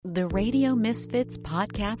The Radio Misfits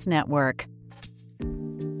Podcast Network.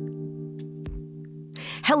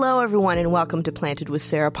 Hello, everyone, and welcome to Planted with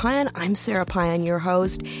Sara Payan. I'm Sara Payan, your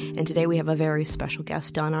host, and today we have a very special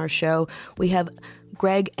guest on our show. We have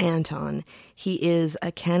Greg Anton. He is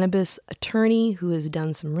a cannabis attorney who has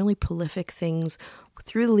done some really prolific things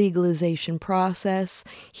through the legalization process.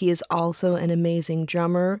 He is also an amazing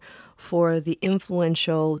drummer for the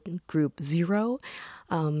influential group Zero.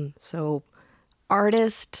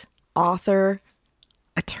 Artist, author,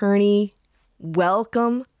 attorney,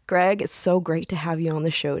 welcome, Greg. It's so great to have you on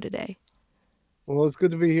the show today. Well, it's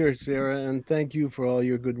good to be here, Sara, and thank you for all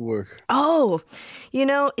your good work. Oh,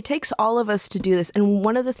 it takes all of us to do this. And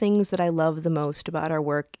one of the things that I love the most about our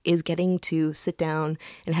work is getting to sit down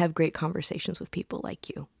and have great conversations with people like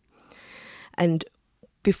you. And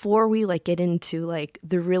before we get into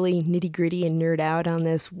the really nitty gritty and nerd out on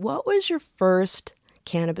this, what was your first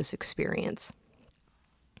cannabis experience?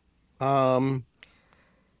 I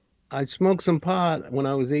smoked some pot when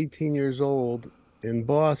I was 18 years old in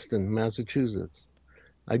Boston, Massachusetts.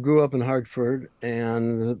 I grew up in Hartford,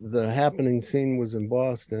 and the happening scene was in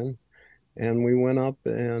Boston. And we went up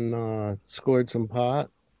and scored some pot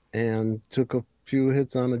and took a few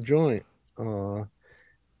hits on a joint. The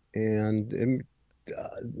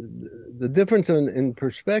difference in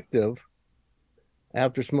perspective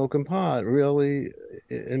after smoking pot really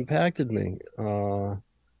impacted me.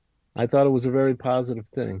 I thought it was a very positive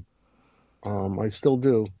thing. I still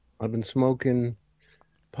do. I've been smoking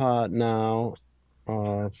pot now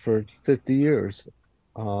for 50 years.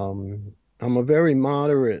 I'm a very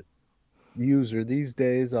moderate user. These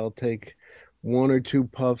days, I'll take 1 or 2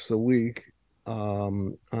 puffs a week if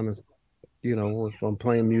I'm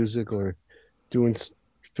playing music or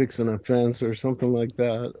fixing a fence or something like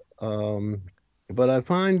that. But I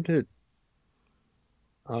find it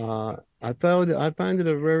I find it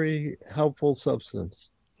a very helpful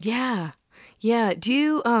substance. Yeah. Do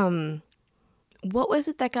you, what was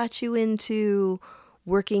it that got you into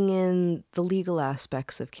working in the legal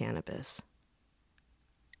aspects of cannabis?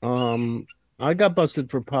 I got busted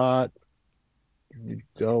for pot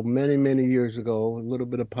many, many years ago, a little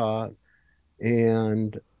bit of pot,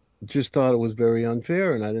 and just thought it was very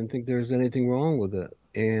unfair, and I didn't think there was anything wrong with it.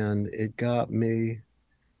 And it got me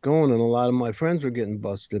going, and a lot of my friends were getting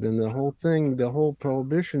busted, and the whole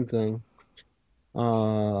prohibition thing,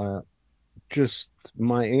 just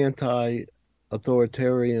my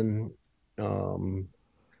anti-authoritarian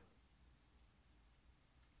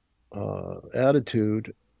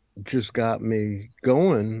attitude just got me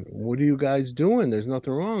going. What are you guys doing? There's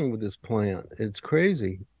nothing wrong with this plant. It's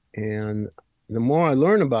crazy. And the more I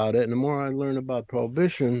learn about it and the more I learn about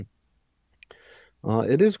prohibition,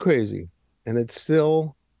 it is crazy. And it's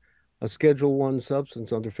still a Schedule I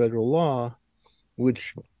substance under federal law,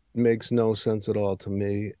 which makes no sense at all to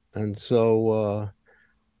me. And so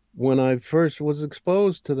when I first was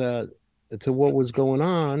exposed to that, to what was going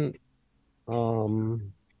on,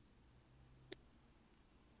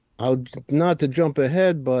 not to jump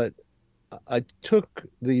ahead, but I took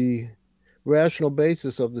the rational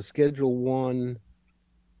basis of the Schedule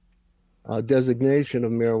I designation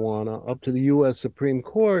of marijuana up to the U.S. Supreme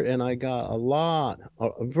Court, and I got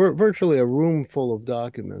virtually a room full of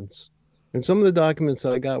documents. And some of the documents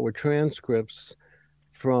I got were transcripts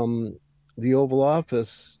from the Oval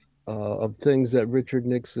Office of things that Richard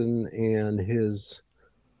Nixon and his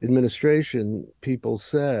administration people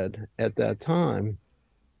said at that time.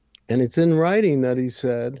 And it's in writing that he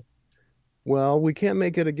said, well, we can't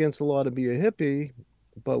make it against the law to be a hippie,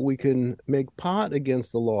 but we can make pot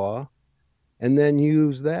against the law and then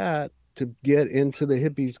use that to get into the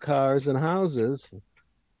hippies' cars and houses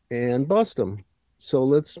and bust them. So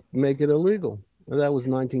let's make it illegal. That was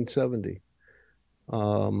 1970.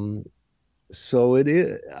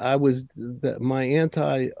 My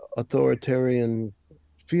anti-authoritarian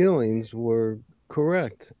feelings were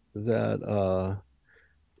correct, that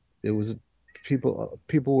it was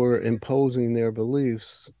people were imposing their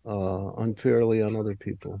beliefs unfairly on other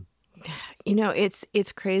people.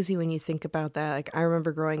 It's crazy when you think about that. I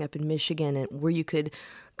remember growing up in Michigan, where you could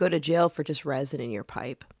go to jail for just resin in your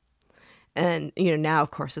pipe. And, now, of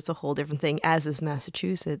course, it's a whole different thing, as is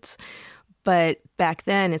Massachusetts. But back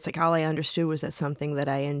then, it's all I understood was that something that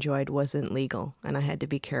I enjoyed wasn't legal, and I had to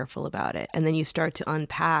be careful about it. And then you start to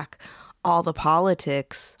unpack all the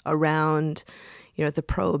politics around, the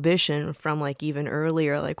prohibition from even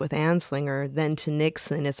earlier, with Anslinger, then to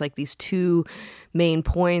Nixon. It's these two main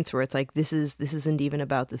points where it's this isn't even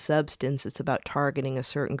about the substance, it's about targeting a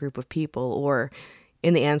certain group of people. Or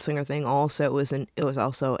in the Anslinger thing also, it was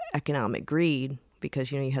also economic greed,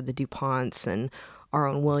 because, you had the DuPonts and our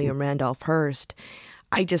own William Randolph Hearst.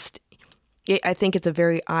 I just, I think it's a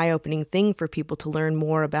very eye-opening thing for people to learn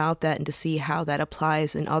more about that and to see how that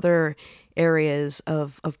applies in other areas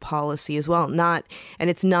of policy as well. Not, and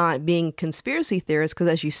it's not being conspiracy theorists, because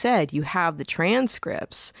as you said, you have the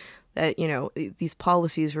transcripts that, you know, these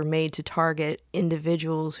policies were made to target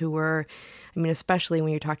individuals who were, I mean, especially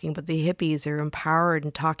when you're talking about the hippies, they're empowered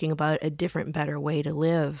and talking about a different, better way to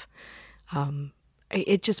live.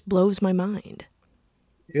 It just blows my mind.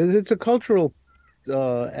 It's a cultural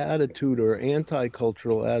attitude or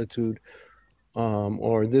anti-cultural attitude,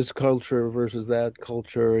 or this culture versus that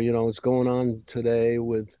culture. You know, it's going on today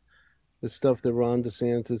with the stuff that Ron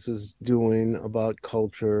DeSantis is doing about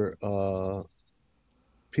culture.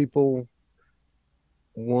 People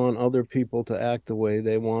want other people to act the way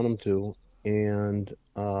they want them to, and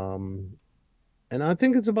and I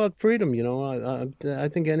think it's about freedom. You know, I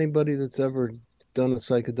think anybody that's ever done a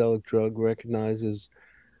psychedelic drug recognizes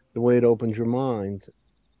the way it opens your mind,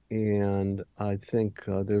 and I think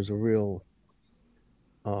there's a real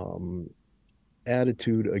um,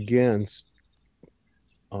 attitude against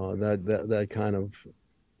that kind of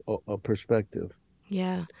a perspective.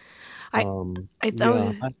 Yeah. I I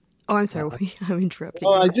Yeah. thought, oh, I'm I, sorry, I'm interrupting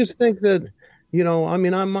well, you. I just think that, you know, I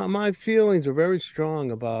mean, my feelings are very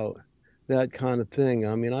strong about that kind of thing.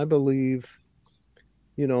 I mean, I believe,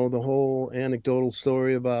 you know, the whole anecdotal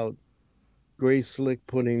story about Grace Slick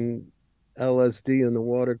putting LSD in the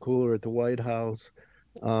water cooler at the White House,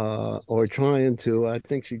 or trying to. I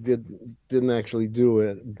think she didn't actually do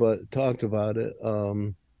it, but talked about it.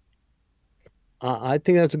 I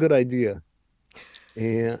think that's a good idea,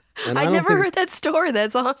 and I I don't never think heard that story.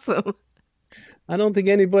 That's awesome. I don't think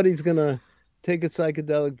anybody's gonna take a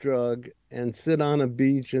psychedelic drug and sit on a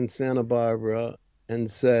beach in Santa Barbara and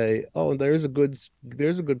say, "Oh, there's a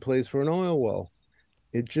good place for an oil well."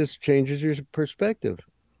 It just changes your perspective,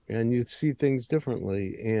 and you see things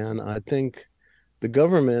differently. And I think the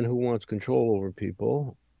government, who wants control over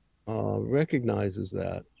people, recognizes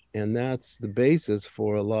that, and that's the basis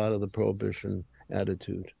for a lot of the prohibition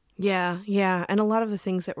attitude. Yeah, yeah. And a lot of the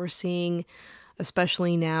things that we're seeing,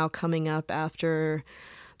 especially now coming up after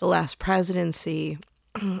the last presidency,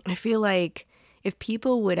 I feel like if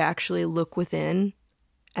people would actually look within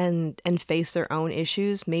and face their own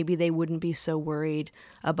issues, maybe they wouldn't be so worried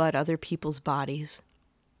about other people's bodies.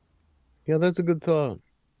 Yeah, that's a good thought.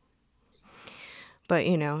 But,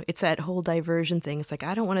 you know, it's that whole diversion thing. It's like,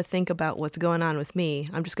 I don't want to think about what's going on with me.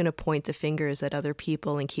 I'm just going to point the fingers at other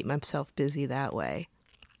people and keep myself busy that way.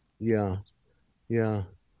 Yeah, yeah.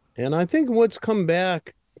 And I think what's come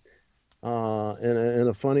back in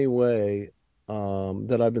a funny way,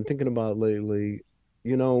 that I've been thinking about lately,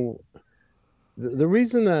 you know, the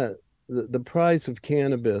reason that the price of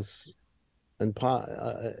cannabis and pot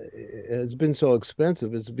has been so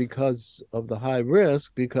expensive is because of the high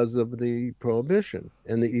risk, because of the prohibition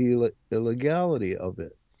and the illegality of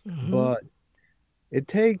it. Hmm. But it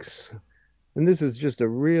takes, and this is just a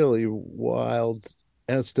really wild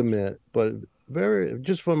estimate, but very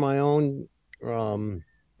just from my own um,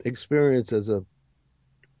 experience as a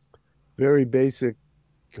very basic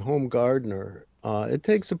home gardener, it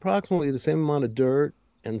takes approximately the same amount of dirt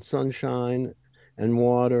and sunshine and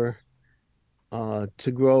water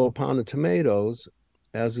to grow a pound of tomatoes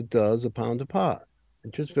as it does a pound of pot,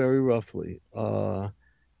 just very roughly.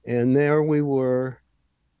 And there we were,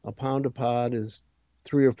 a pound of pot is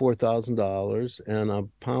 $3,000 or $4,000, and a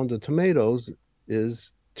pound of tomatoes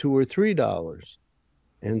is $2 or $3.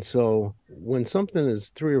 And so when something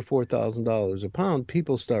is $3,000 or $4,000 a pound,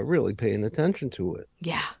 people start really paying attention to it.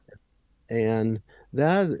 Yeah. And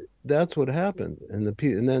that's what happened. And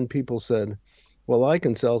then people said, well, I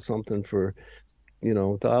can sell something for, you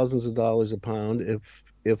know, thousands of dollars a pound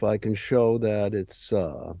if I can show that it's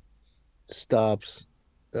stops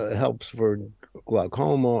helps for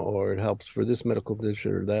glaucoma, or it helps for this medical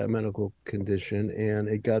condition or that medical condition, and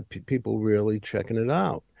it got people really checking it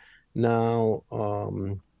out. Now,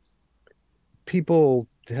 people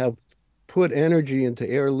have put energy into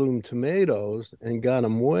heirloom tomatoes and got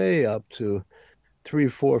them way up to three,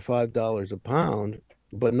 four, $5 a pound,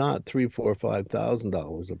 but not three, four,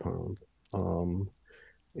 $5,000 a pound. Um,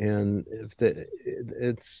 and if the,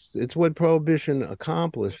 it's what prohibition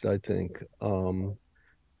accomplished, I think.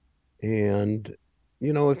 And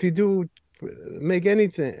you know, if you do make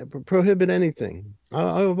anything, prohibit anything,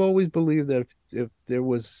 I've always believed that if there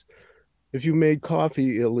was, if you made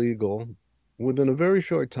coffee illegal, within a very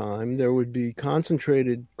short time, there would be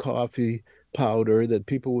concentrated coffee powder that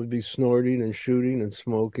people would be snorting and shooting and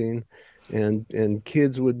smoking, and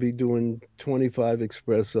kids would be doing 25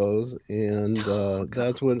 espressos, and Oh,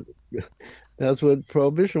 God. That's what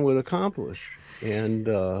prohibition would accomplish, and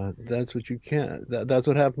that's what you can't. That's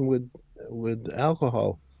what happened with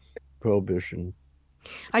alcohol prohibition.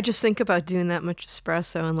 I just think about doing that much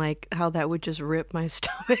espresso and like how that would just rip my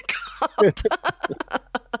stomach.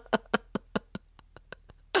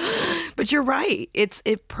 But you're right.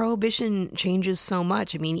 It prohibition changes so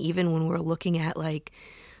much. I mean, even when we're looking at like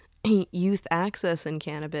youth access in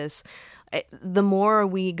cannabis, the more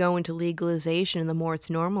we go into legalization, the more it's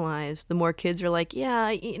normalized, the more kids are like,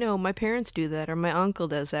 yeah, my parents do that or my uncle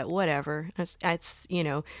does that, whatever.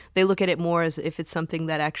 They look at it more as if it's something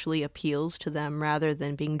that actually appeals to them rather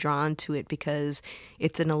than being drawn to it because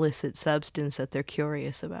it's an illicit substance that they're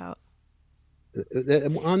curious about.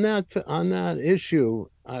 On that issue,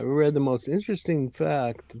 I read the most interesting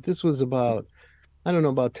fact. This was about, I don't know,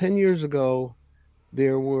 about 10 years ago.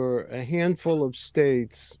 There were a handful of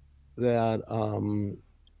states that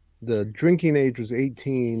the drinking age was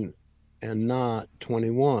 18 and not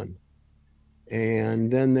 21. And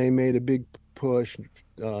then they made a big push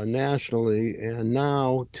nationally, and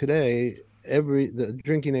now today every the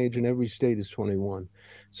drinking age in every state is 21.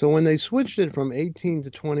 So when they switched it from 18 to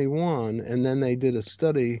 21, and then they did a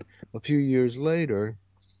study a few years later,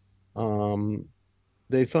 um,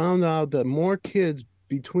 they found out that more kids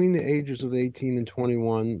between the ages of 18 and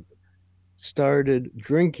 21 started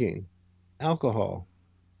drinking alcohol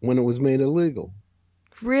when it was made illegal.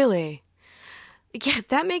 Really? Yeah,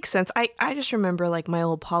 that makes sense. I just remember like my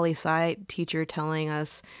old poli sci teacher telling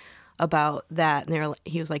us about that, and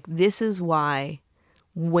he was like, "This is why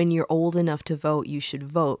when you're old enough to vote, you should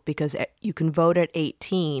vote because you can vote at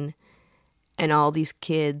 18." And all these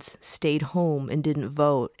kids stayed home and didn't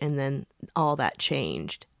vote, and then all that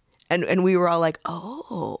changed, and we were all like,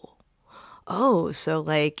 "Oh, so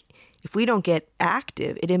like if we don't get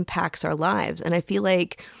active, it impacts our lives." And I feel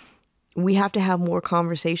like we have to have more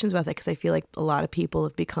conversations about that because I feel like a lot of people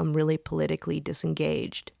have become really politically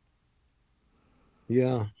disengaged.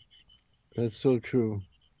 Yeah, that's so true.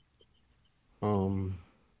 Um,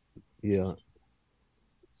 yeah.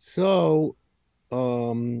 So,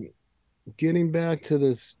 um, getting back to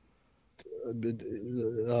this,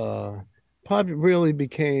 pot really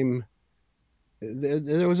became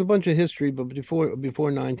there was a bunch of history, but before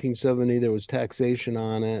 1970, there was taxation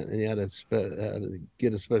on it, and you had to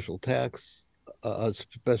get a special tax, a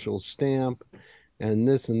special stamp, and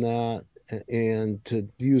this and that, and to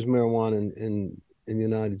use marijuana in the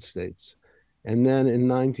United States. And then in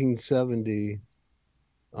 1970,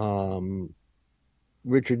 um,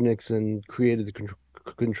 Richard Nixon created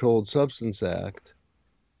the Controlled Substance Act.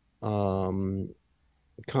 Um,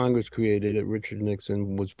 Congress created it. Richard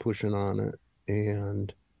Nixon was pushing on it,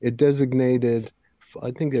 and it designated,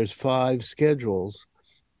 I think there's five schedules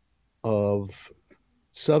of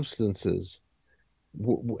substances.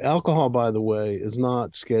 Alcohol, by the way, is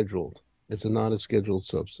not scheduled. It's not a scheduled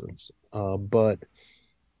substance. But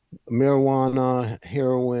marijuana,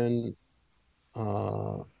 heroin,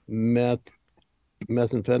 meth,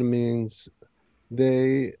 methamphetamines,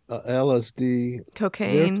 LSD, they're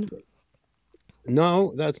Cocaine.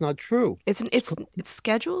 no, that's not true. It's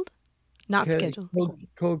scheduled, not scheduled.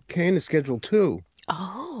 Cocaine is Schedule 2,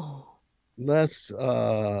 Oh. less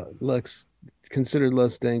considered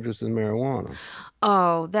less dangerous than marijuana.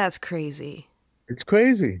 Oh, that's crazy. It's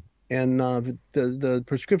crazy. And the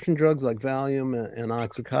prescription drugs like Valium and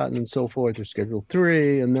Oxycontin and so forth are Schedule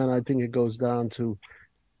 3, and then I think it goes down to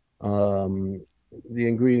um, the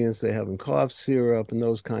ingredients they have in cough syrup and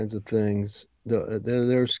those kinds of things.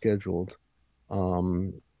 They're scheduled.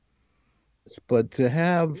 Um, But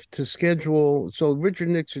to schedule, so Richard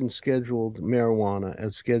Nixon scheduled marijuana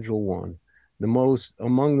as Schedule 1,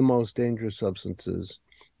 among the most dangerous substances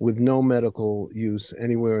with no medical use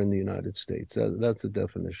anywhere in the United States. That's the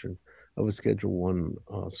definition of a Schedule 1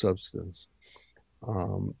 substance.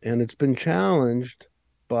 And it's been challenged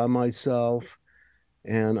by myself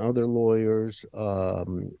and other lawyers.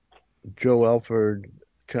 Joe Elford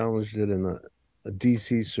challenged it in the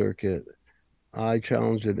DC circuit. I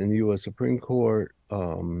challenged it in the U.S. Supreme Court,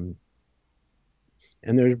 and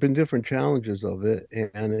there's been different challenges of it,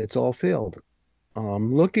 and it's all failed.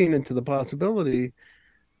 Looking into the possibility,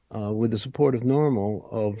 with the support of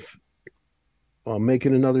NORML, of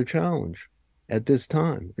making another challenge at this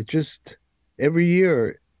time. Every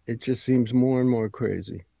year, it just seems more and more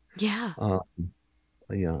crazy. Yeah. Uh,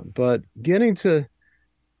 yeah, but getting to,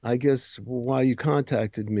 I guess, why you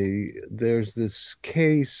contacted me, there's this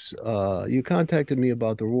case. You contacted me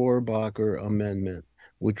about the Rohrabacher Amendment,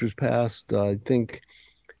 which was passed, I think,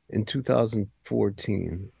 in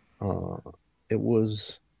 2014. Uh, it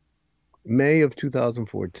was May of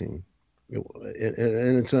 2014.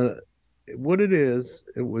 And what it is,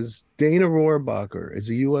 it was Dana Rohrabacher is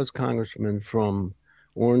a U.S. congressman from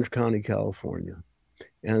Orange County, California.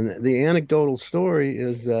 And the anecdotal story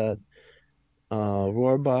is that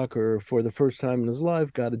Rohrabacher, for the first time in his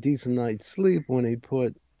life, got a decent night's sleep when he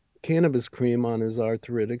put cannabis cream on his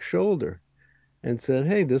arthritic shoulder and said,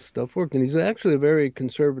 "Hey, this stuff worked." And he's actually a very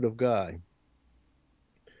conservative guy,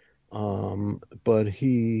 but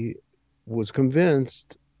he was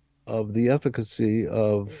convinced of the efficacy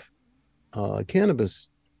of cannabis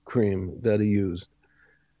cream that he used.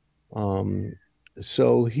 Um,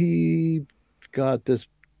 so he got this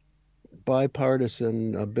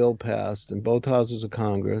bipartisan bill passed in both houses of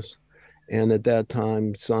Congress, and at that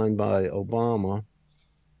time signed by Obama,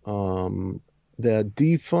 um, that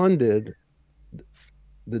defunded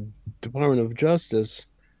the Department of Justice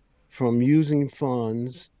from using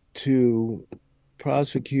funds to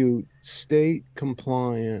prosecute state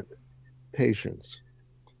compliant patients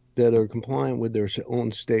that are compliant with their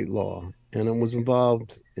own state law. And it was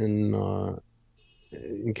involved in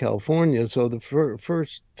California. So the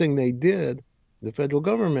first thing they did, the federal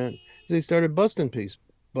government, is they started busting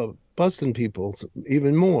people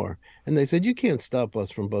even more. And they said, "You can't stop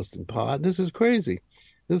us from busting pot. This is crazy.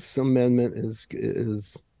 This amendment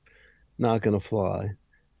is not going to fly."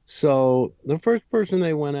 So the first person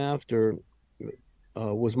they went after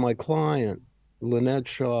was my client, Lynette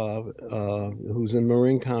Shaw, who's in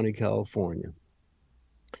Marin County, California.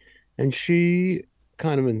 And she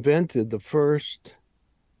kind of invented the first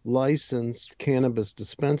licensed cannabis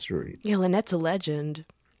dispensary. Yeah, Lynette's a legend.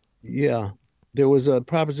 Yeah, there was a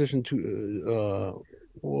Proposition two,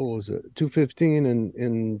 what was it, 215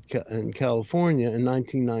 in California in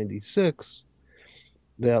 1996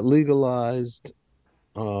 that legalized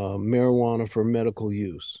marijuana for medical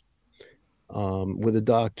use with a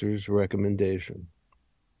doctor's recommendation.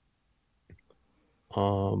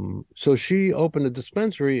 So she opened a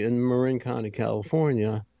dispensary in Marin County,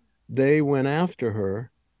 California. They went after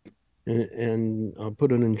her and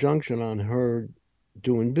put an injunction on her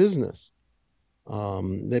doing business.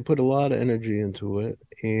 They put a lot of energy into it,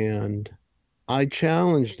 and I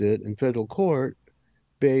challenged it in federal court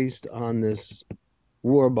based on this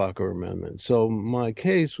Rohrabacher amendment. So my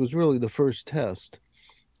case was really the first test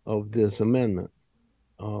of this amendment.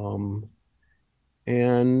 Um,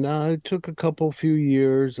 and it took a few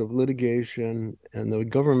years of litigation, and the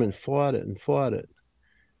government fought it and fought it.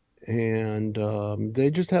 And they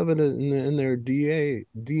just have it in their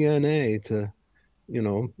DNA to, you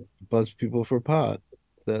know, buzz people for pot.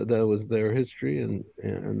 That was their history,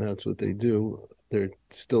 and that's what they do. They're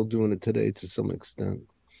still doing it today to some extent.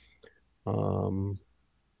 Um,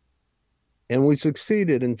 and we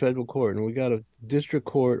succeeded in federal court, and we got a district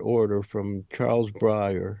court order from Charles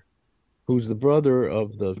Breyer, who's the brother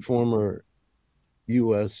of the former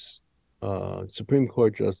U.S. Supreme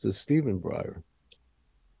Court Justice Stephen Breyer.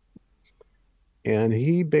 And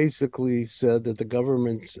he basically said that the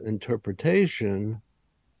government's interpretation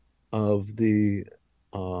of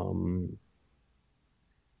um,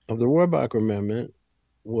 the Rohrabacher Amendment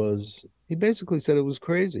was, he basically said it was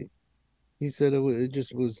crazy. He said it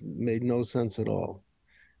just was made no sense at all.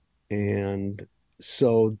 And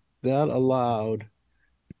so that allowed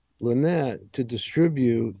Lynette to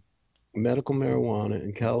distribute medical marijuana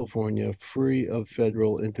in California free of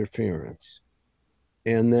federal interference.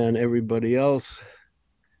 And then everybody else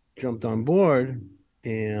jumped on board,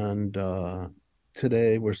 and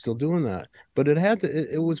today we're still doing that. But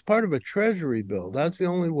it was part of a treasury bill. That's the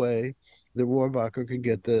only way that Rohrabacher could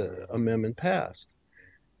get the amendment passed.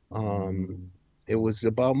 Um, it was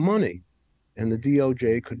about money, and the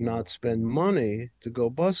DOJ could not spend money to go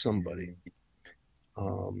bust somebody.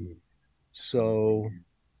 Um, so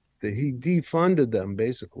he defunded them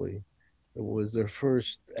basically. It was their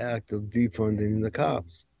first act of defunding the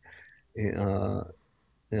cops. Uh,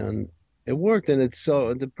 and it worked. And it's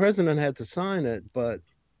so the president had to sign it, but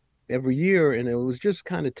every year, and it was just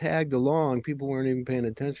kind of tagged along. People weren't even paying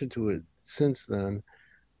attention to it since then.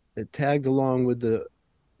 It tagged along with the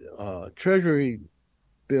treasury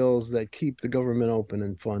bills that keep the government open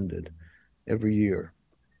and funded every year.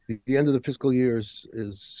 The end of the fiscal year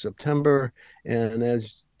is September, and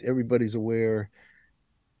as everybody's aware,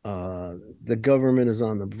 the government is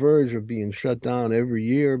on the verge of being shut down every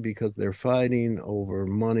year because they're fighting over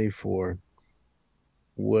money for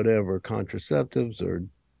whatever contraceptives or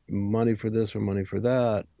money for this or money for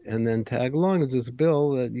that. And then tag along is this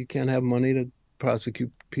bill that you can't have money to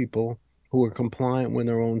prosecute people who are compliant with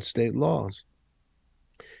their own state laws.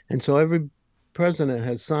 And so every president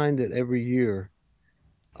has signed it every year,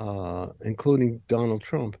 including Donald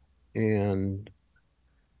Trump. And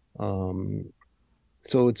um,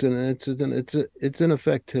 So it's in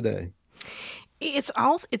effect today. It's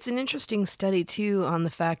an interesting study too on the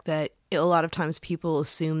fact that a lot of times people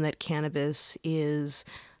assume that cannabis is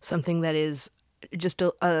something that is just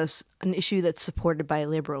an issue that's supported by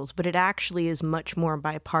liberals, but it actually is much more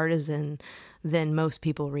bipartisan than most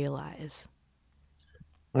people realize.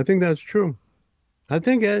 I think that's true. I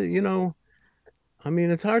think, I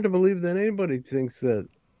mean, it's hard to believe that anybody thinks that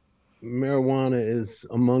marijuana is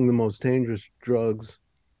among the most dangerous drugs,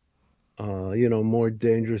 more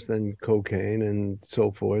dangerous than cocaine and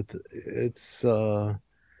so forth. It's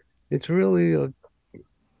really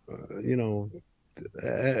you know,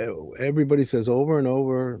 everybody says over and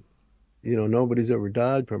over, nobody's ever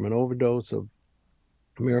died from an overdose of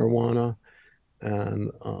marijuana.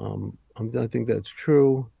 And I think that's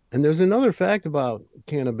true. And there's another fact about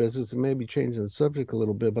cannabis, it's maybe changing the subject a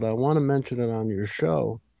little bit, but I want to mention it on your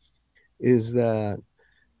show, is that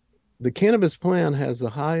the cannabis plant has the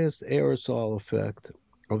highest aerosol effect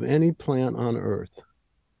of any plant on Earth.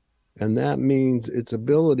 And that means its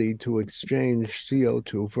ability to exchange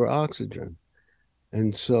CO2 for oxygen.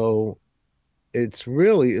 And so it's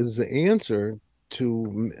really is the answer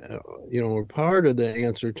to, or part of the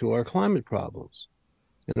answer to our climate problems.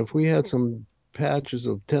 And if we had some patches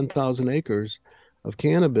of 10,000 acres of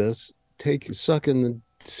cannabis, sucking the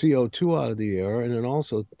CO2 out of the air, and it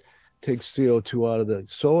also takes CO2 out of the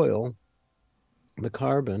soil, the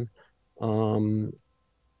carbon, um,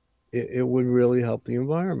 it would really help the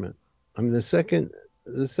environment. I mean, the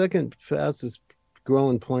second fastest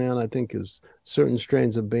growing plant, I think, is certain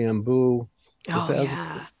strains of bamboo. The Oh fastest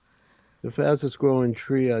yeah. the fastest growing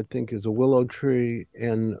tree, I think, is a willow tree,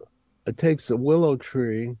 and it takes a willow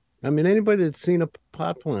tree. I mean, anybody that's seen a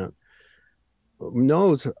pot plant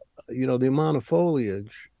knows, the amount of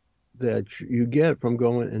foliage that you get from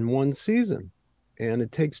growing in one season. And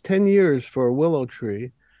it takes 10 years for a willow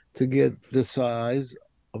tree to get the size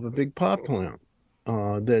of a big pot plant.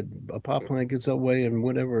 That a pot plant gets that way in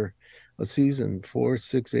whatever a season, 4,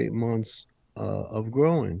 6, 8 months of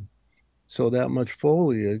growing. So that much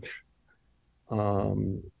foliage,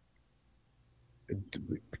 um,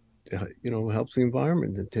 helps the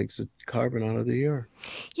environment. It takes the carbon out of the air.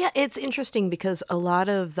 Yeah, it's interesting because a lot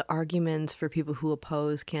of the arguments for people who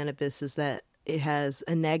oppose cannabis is that it has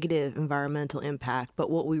a negative environmental impact, but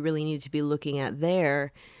what we really need to be looking at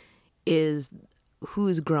there is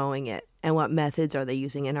who's growing it and what methods are they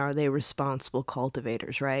using and are they responsible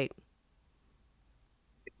cultivators, right?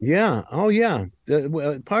 Yeah. Oh, yeah.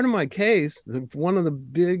 Part of my case, one of the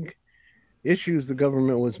big issues the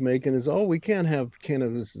government was making is, oh, we can't have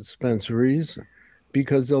cannabis dispensaries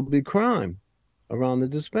because there'll be crime around the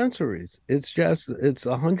dispensaries. It's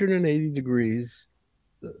 180 degrees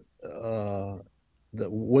uh,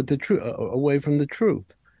 what the truth away from the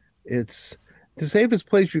truth. It's the safest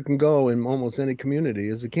place you can go in almost any community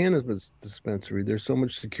is a cannabis dispensary. There's so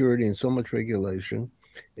much security and so much regulation,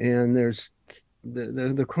 and there's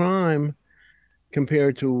the crime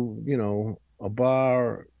compared to, a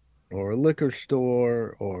bar or a liquor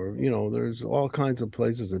store, or, there's all kinds of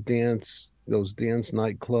places, those dance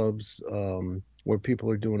nightclubs, where people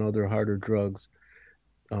are doing other harder drugs.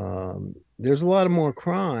 There's a lot of more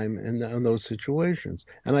crime in those situations.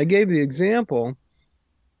 And I gave the example,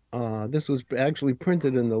 this was actually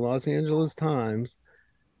printed in the Los Angeles Times.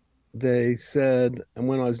 They said, and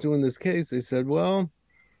when I was doing this case, they said, well,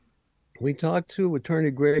 we talked to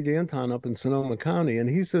attorney Greg Anton up in Sonoma County, and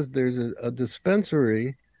he says there's a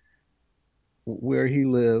dispensary where he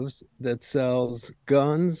lives that sells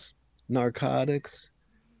guns, narcotics,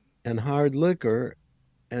 and hard liquor,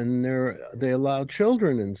 and they allow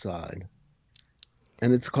children inside,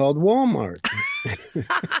 and it's called Walmart,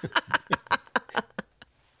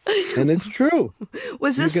 and it's true.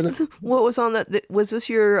 Was You this can, what was on was this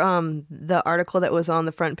your the article that was on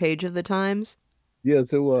the front page of the Times?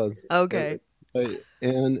 yes, it was, Okay.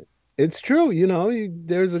 and it's true. You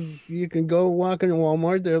can go walk in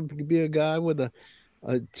Walmart. There'll be a guy with a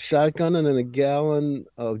shotgun and a gallon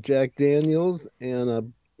of Jack Daniels and a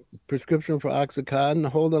prescription for Oxycontin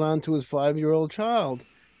holding on to his 5-year-old child.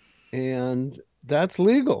 And that's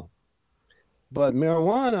legal. But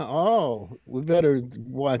marijuana, oh, we better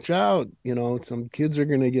watch out. Some kids are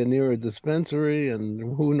going to get near a dispensary and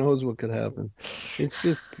who knows what could happen. It's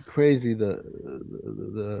just crazy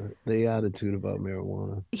the attitude about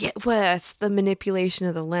marijuana. Yeah, well, it's the manipulation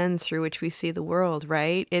of the lens through which we see the world,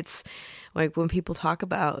 right? It's like when people talk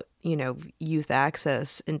about, youth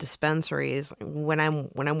access in dispensaries, when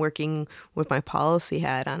I'm working with my policy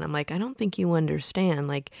hat on, I'm like, I don't think you understand.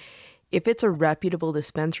 Like, if it's a reputable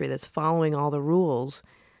dispensary that's following all the rules,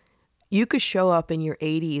 You could show up in your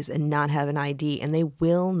 80s and not have an ID, and they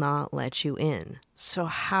will not let you in. So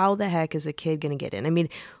how the heck is a kid going to get in? I mean,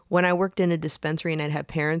 when I worked in a dispensary and I'd have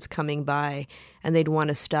parents coming by and they'd want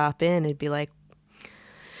to stop in, it'd be like,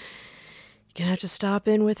 you're going to have to stop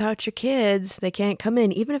in without your kids. They can't come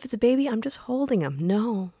in. Even if it's a baby, I'm just holding them.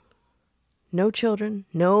 No. No children.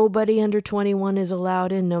 Nobody under 21 is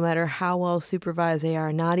allowed in, no matter how well supervised they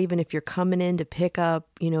are. Not even if you're coming in to pick up,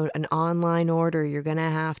 an online order. You're going to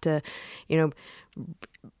have to,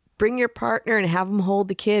 bring your partner and have them hold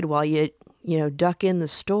the kid while you duck in the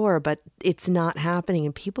store. But it's not happening.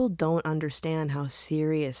 And people don't understand how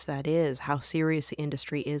serious that is, how serious the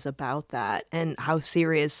industry is about that, and how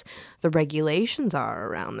serious the regulations are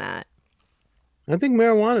around that. I think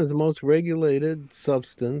marijuana is the most regulated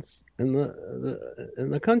substance in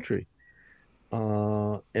the country.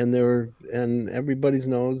 And everybody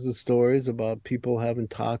knows the stories about people having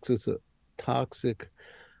toxic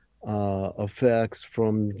effects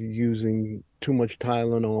from using too much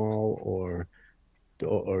Tylenol or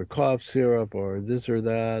cough syrup or this or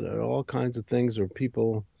that, or all kinds of things, or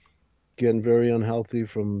people getting very unhealthy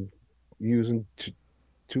from using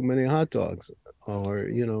too many hot dogs, or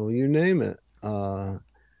you name it.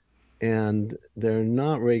 And they're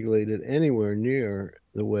not regulated anywhere near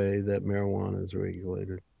the way that marijuana is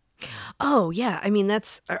regulated. Oh, yeah. I mean, I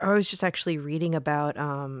was just actually reading about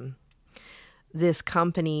this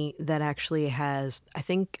company that actually has, I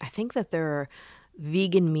think that there are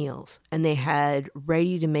vegan meals, and they had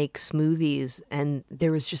ready to make smoothies. And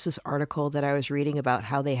there was just this article that I was reading about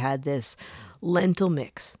how they had this lentil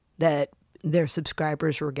mix that their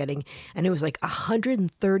subscribers were getting, and it was like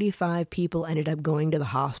 135 people ended up going to the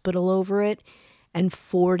hospital over it, and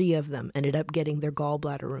 40 of them ended up getting their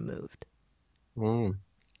gallbladder removed. Wow.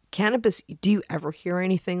 Cannabis, do you ever hear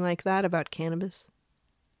anything like that about cannabis?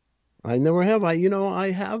 I never have. I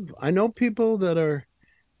know people that are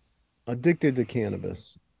addicted to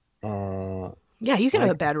cannabis. Uh, Yeah, you can have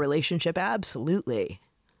I a bad relationship, absolutely.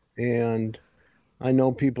 and I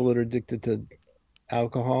know people that are addicted to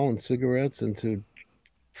alcohol and cigarettes and to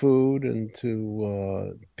food and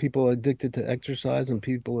to people addicted to exercise and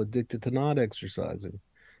people addicted to not exercising.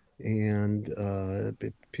 And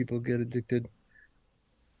people get addicted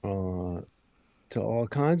uh, to all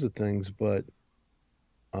kinds of things, but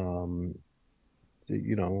um,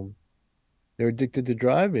 you know, they're addicted to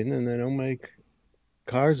driving and they don't make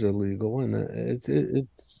cars illegal. And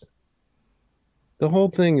it's the whole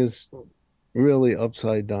thing is really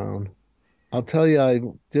upside down. I'll tell you, I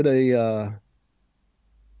did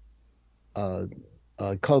uh,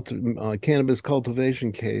 cannabis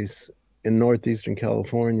cultivation case in northeastern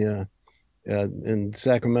California in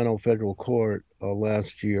Sacramento federal court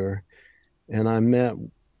last year, and I met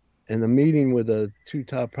in a meeting with the two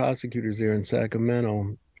top prosecutors there in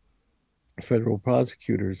Sacramento, federal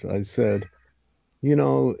prosecutors. You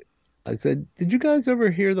know, I said, did you guys ever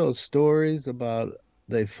hear those stories about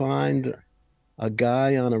they find a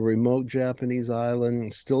guy on a remote Japanese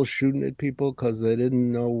island still shooting at people because they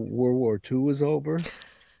didn't know World War II was over?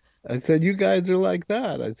 I said, you guys are like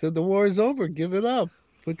that. I said, the war is over. Give it up.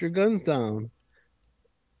 Put your guns down.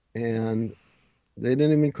 And they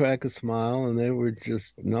didn't even crack a smile. And they were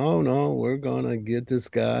just, no, no, we're going to get this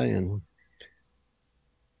guy.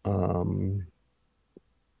 Um,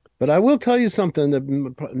 but I will tell you something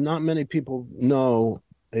that not many people know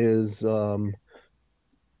is um,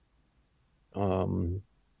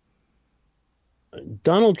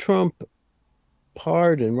 Donald Trump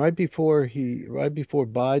pardoned right before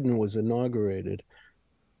Biden was inaugurated,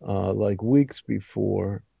 like weeks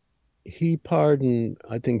before, he pardoned,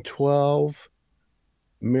 I think, 12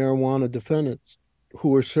 marijuana defendants who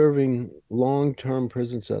were serving long-term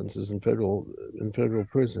prison sentences in federal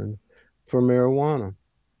prison for marijuana.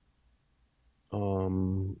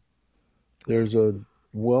 Um, there's a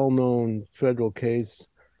well-known federal case.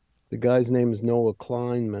 The guy's name is Noah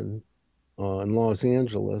Kleinman in Los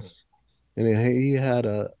Angeles, and he had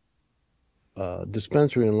a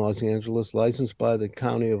dispensary in Los Angeles, licensed by the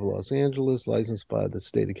County of Los Angeles, licensed by the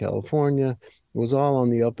state of California. It was all on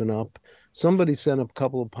the up and up. Somebody sent a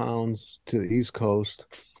couple of pounds to the East Coast.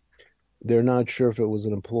 They're not sure if it was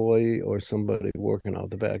an employee or somebody working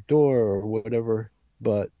out the back door or whatever,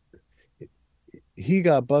 but he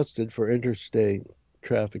got busted for interstate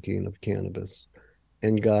trafficking of cannabis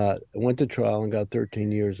and went to trial and got 13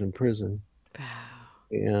 years in prison. Wow.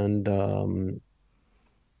 And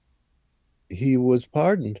he was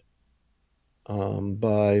pardoned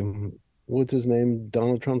by what's his name,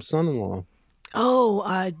 Donald Trump's son-in-law.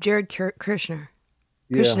 Oh, Jared Kushner.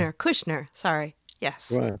 Yeah, Kushner. Sorry. Yes.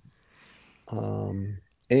 right. Um,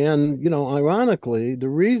 And, ironically, the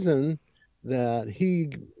reason that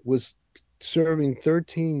he was serving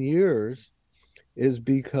 13 years is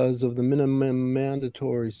because of the minimum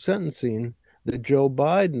mandatory sentencing that Joe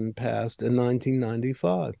Biden passed in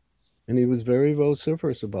 1995. And he was very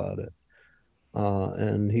vociferous about it.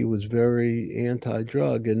 And he was very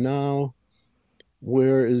anti-drug. And now,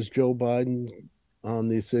 where is Joe Biden on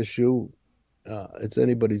this issue? It's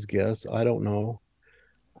anybody's guess. I don't know.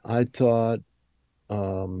 I thought,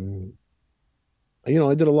 um, I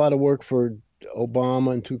did a lot of work for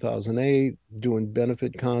Obama in 2008, doing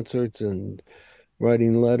benefit concerts and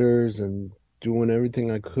writing letters and doing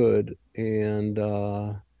everything I could. And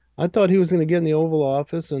I thought he was going to get in the Oval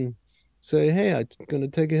Office and say, "Hey, I'm going to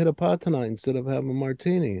take a hit of pot tonight instead of having a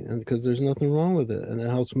martini," and because there's nothing wrong with it, and it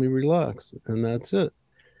helps me relax, and that's it.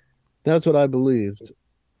 That's what I believed.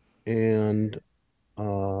 And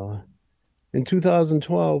uh, in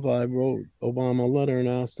 2012, I wrote Obama a letter and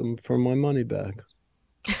asked him for my money back.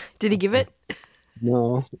 Did he give it?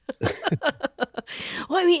 No.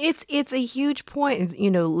 Well, I mean, it's a huge point,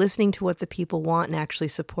 listening to what the people want and actually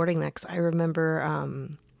supporting that. 'Cause I remember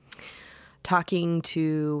talking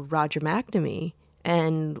to Roger McNamee,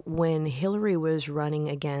 and when Hillary was running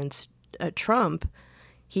against Trump,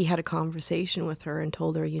 he had a conversation with her and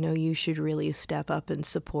told her, you should really step up and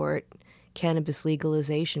support cannabis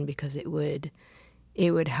legalization because it would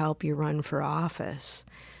help you run for office.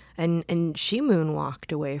 And she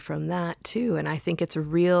moonwalked away from that too. And I think it's a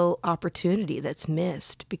real opportunity that's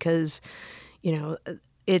missed because,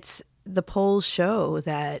 it's the polls show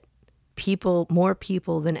that more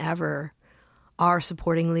people than ever are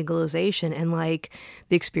supporting legalization. And like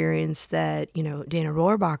the experience that, Dana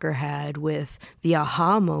Rohrabacher had with the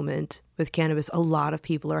aha moment with cannabis, a lot of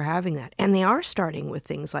people are having that. And they are starting with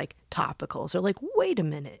things like topicals. They're like, wait a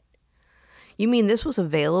minute. You mean this was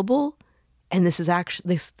available? And this is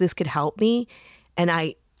actually, this could help me.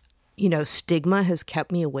 And stigma has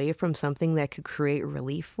kept me away from something that could create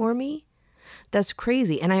relief for me. That's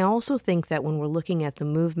crazy. And I also think that when we're looking at the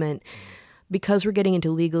movement, because we're getting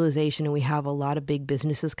into legalization and we have a lot of big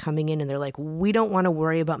businesses coming in and they're like, we don't want to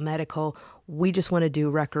worry about medical. We just want to do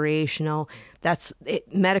recreational. That's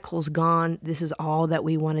it. Medical's gone. This is all that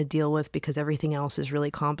we want to deal with because everything else is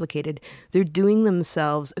really complicated. They're doing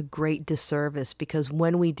themselves a great disservice because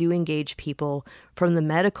when we do engage people from the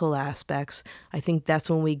medical aspects, I think that's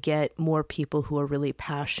when we get more people who are really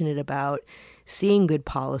passionate about seeing good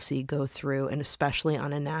policy go through, and especially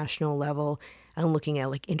on a national level, and looking at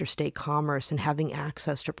like interstate commerce and having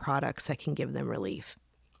access to products that can give them relief.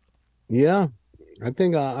 Yeah, I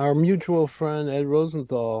think our mutual friend Ed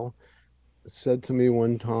Rosenthal said to me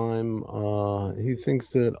one time, he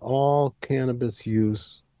thinks that all cannabis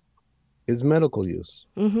use is medical use,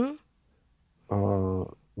 Mm-hmm.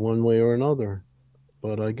 one way or another.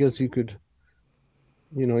 But I guess you could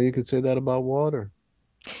say that about water.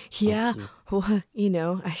 Yeah. Well,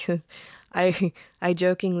 I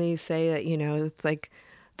jokingly say that, it's like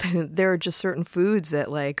there are just certain foods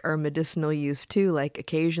that like are medicinal use too. Like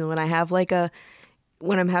occasionally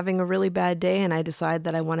when I'm having a really bad day and I decide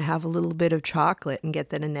that I want to have a little bit of chocolate and get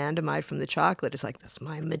that anandamide from the chocolate, it's like, that's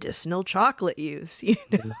my medicinal chocolate use,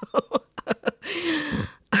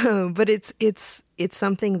 But it's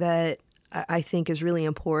something that I think is really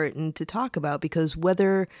important to talk about because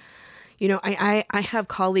whether, I have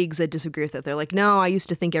colleagues that disagree with it. They're like, no, I used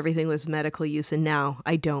to think everything was medical use and now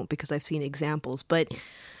I don't because I've seen examples. But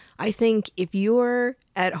I think if you're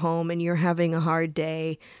at home and you're having a hard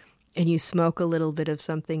day and you smoke a little bit of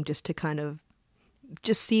something just to kind of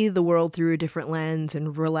just see the world through a different lens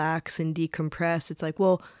and relax and decompress, it's like,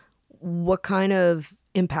 well, what kind of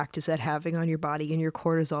impact is that having on your body and your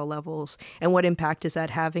cortisol levels? And what impact is that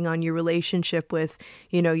having on your relationship with,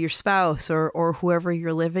 your spouse or whoever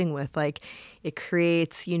you're living with? Like it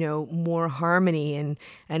creates, more harmony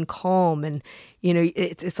and calm. And,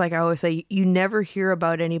 it's like I always say, you never hear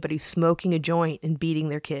about anybody smoking a joint and beating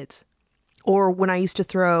their kids. Or when I used to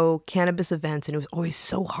throw cannabis events and it was always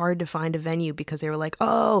so hard to find a venue because they were like,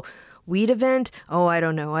 oh, weed event? Oh, I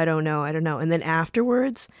don't know. And then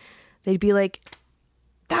afterwards, they'd be like,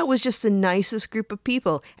 that was just the nicest group of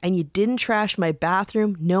people. And you didn't trash my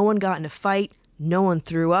bathroom. No one got in a fight. No one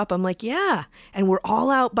threw up. I'm like, yeah. And we're all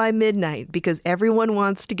out by midnight because everyone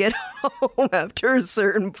wants to get home after a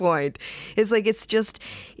certain point. It's like, it's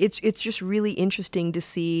just really interesting to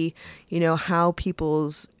see, how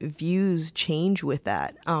people's views change with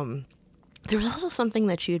that. There was also something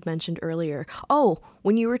that you had mentioned earlier. Oh,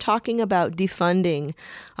 when you were talking about defunding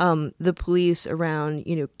the police around,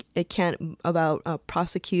 it can't about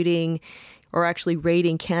prosecuting or actually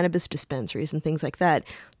raiding cannabis dispensaries and things like that.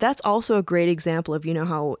 That's also a great example of,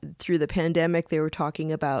 how through the pandemic they were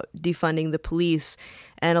talking about defunding the police.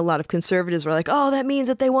 And a lot of conservatives were like, oh, that means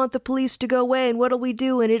that they want the police to go away. And what'll we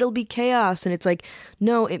do? And it'll be chaos. And it's like,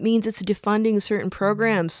 no, it means it's defunding certain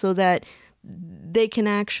programs so that they can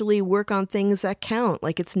actually work on things that count.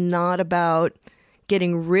 Like, it's not about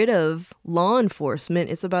getting rid of law enforcement.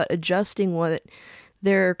 It's about adjusting what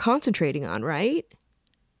they're concentrating on, right?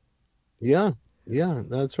 Yeah, yeah,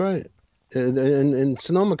 that's right. And in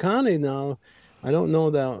Sonoma County now, I don't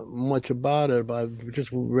know that much about it, but I've just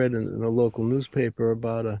read in a local newspaper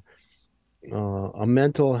about a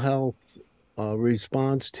mental health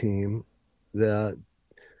response team that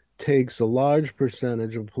takes a large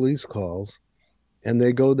percentage of police calls, and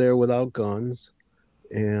they go there without guns,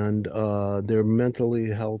 and they're mental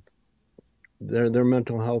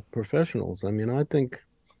health professionals. I mean, I think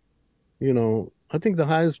the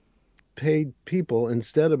highest paid people,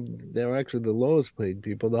 instead of they're actually the lowest paid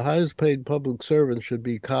people, the highest paid public servants should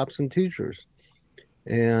be cops and teachers.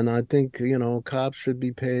 And I think, cops should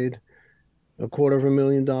be paid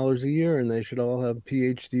 $250,000 a year, and they should all have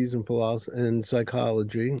PhDs in philosophy and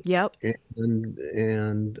psychology, Yep.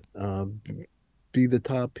 and be the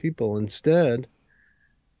top people. Instead,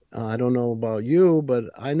 I don't know about you, but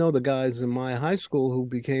I know the guys in my high school who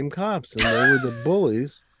became cops, and they were the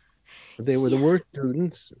bullies. They were the Yeah. worst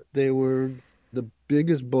students. They were the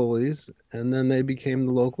biggest bullies, and then they became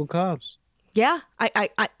the local cops. Yeah.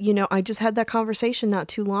 I just had that conversation not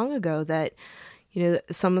too long ago that,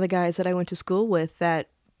 some of the guys that I went to school with that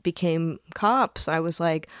became cops, I was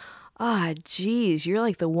like, geez, you're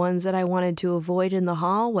like the ones that I wanted to avoid in the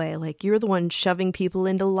hallway. Like, you're the one shoving people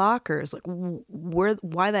into lockers. Like,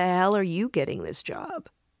 why the hell are you getting this job?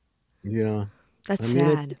 Yeah. That's I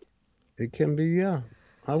mean, sad. it can be, yeah.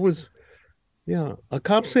 I was, yeah. A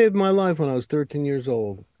cop saved my life when I was 13 years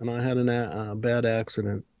old, and I had a bad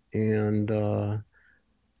accident, and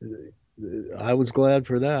I was glad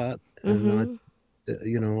for that. And Mm-hmm.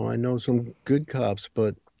 I know some good cops,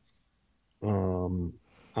 but um,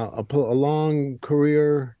 a long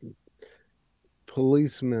career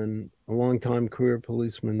policeman, a long time career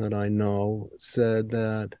policeman that I know said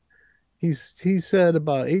that he said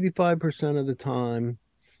about 85% of the time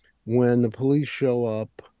when the police show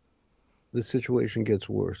up, the situation gets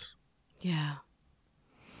worse. Yeah.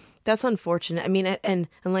 That's unfortunate. I mean, and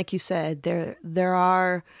like you said, there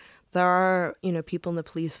are people in the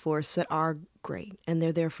police force that are great and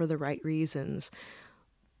they're there for the right reasons.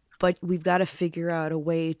 But we've got to figure out a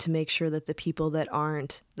way to make sure that the people that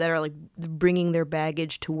aren't, that are like bringing their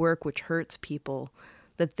baggage to work, which hurts people,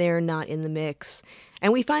 that they're not in the mix,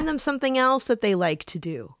 and we find them something else that they like to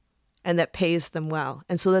do and that pays them well,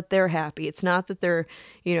 and so that they're happy. It's not that they're,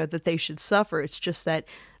 that they should suffer. It's just that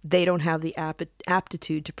they don't have the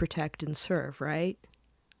aptitude to protect and serve, right?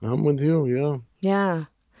 I'm with you, yeah. Yeah.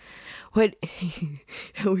 What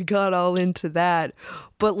we got all into that,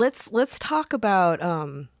 but let's talk about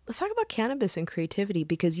cannabis and creativity,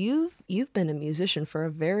 because you've been a musician for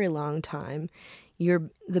a very long time.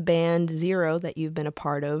 The band Zero that you've been a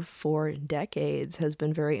part of for decades has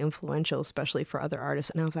been very influential, especially for other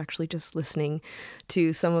artists. And I was actually just listening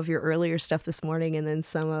to some of your earlier stuff this morning, and then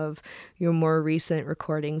some of your more recent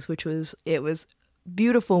recordings, it was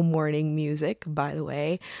beautiful morning music, by the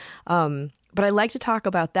way. But I like to talk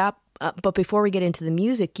about that. But before we get into the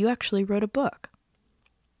music, you actually wrote a book.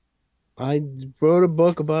 I wrote a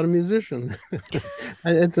book about a musician.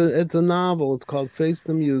 It's a novel. It's called Face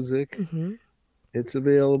the Music. Hmm. It's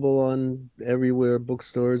available on everywhere,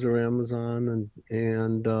 bookstores or Amazon,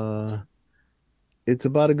 and it's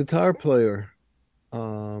about a guitar player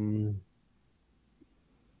um,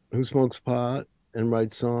 who smokes pot and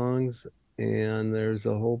writes songs, and there's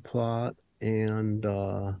a whole plot. And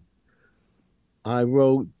I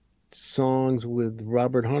wrote songs with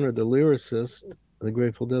Robert Hunter, the lyricist, the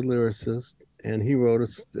Grateful Dead lyricist, and he wrote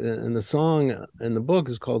us. And the song in the book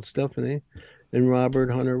is called Stephanie. And Robert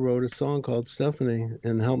Hunter wrote a song called Stephanie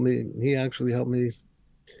and helped me. He actually helped me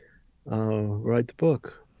write the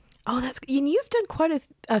book. Oh, and you've done quite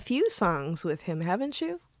a few songs with him, haven't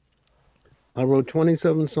you? I wrote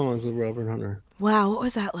 27 songs with Robert Hunter. Wow, what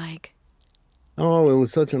was that like? Oh, it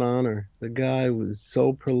was such an honor. The guy was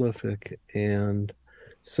so prolific and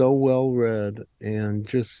so well read, and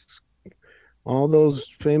just all those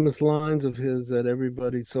famous lines of his that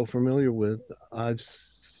everybody's so familiar with.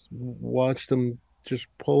 Watched him just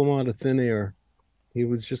pull them out of thin air. He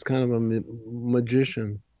was just kind of a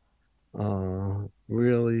magician.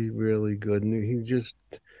 Really, really good. And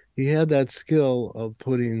he had that skill of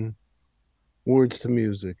putting words to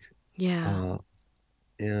music. Yeah. Uh,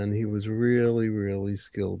 and he was really, really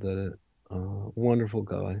skilled at it. Wonderful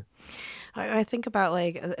guy. I think about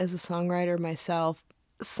like as a songwriter myself,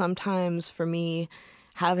 sometimes for me,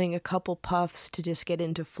 having a couple puffs to just get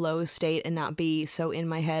into flow state and not be so in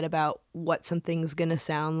my head about what something's gonna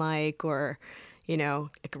sound like, or,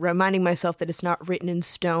 like reminding myself that it's not written in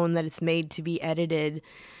stone, that it's made to be edited,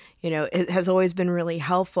 it has always been really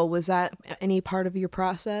helpful. Was that any part of your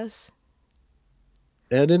process?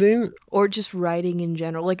 Editing? Or just writing in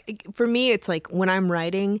general. Like for me, it's like when I'm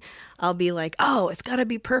writing, I'll be like, oh, it's got to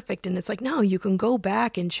be perfect. And it's like, no, you can go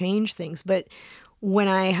back and change things. But when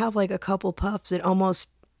I have like a couple puffs, it almost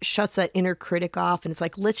shuts that inner critic off. And it's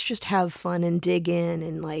like, let's just have fun and dig in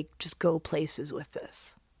and like just go places with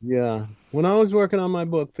this. Yeah. When I was working on my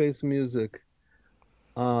book, Face of Music,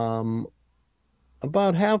 um,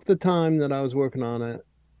 about half the time that I was working on it,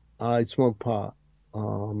 I smoked pot.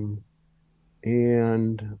 Um,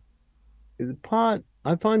 and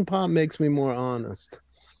I find pot makes me more honest.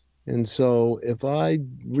 And so if I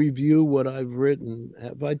review what I've written,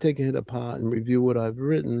 if I take a hit of pot and review what I've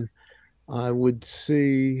written, I would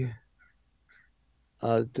see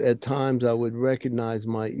at times I would recognize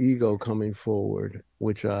my ego coming forward,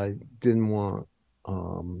 which I didn't want.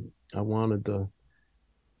 I wanted the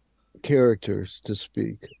characters to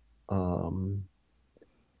speak. Um,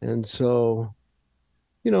 and so,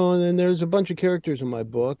 and then there's a bunch of characters in my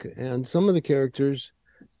book, and some of the characters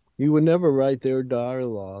you would never write their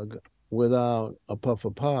dialogue without a puff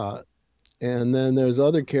of pot. And then there's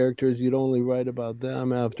other characters you'd only write about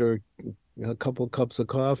them after a couple cups of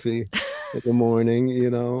coffee in the morning,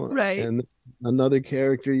 Right. and another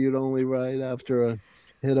character you'd only write after a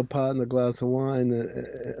hit a pot and a glass of wine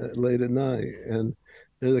late at night. And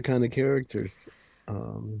they're the kind of characters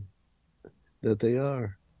um, that they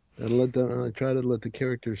are. And I try to let the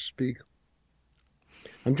characters speak.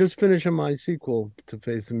 I'm just finishing my sequel to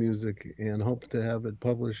Face the Music and hope to have it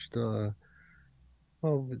published,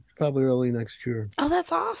 probably early next year. Oh,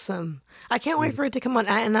 that's awesome. I can't Yeah. wait for it to come on.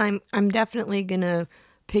 And I'm definitely going to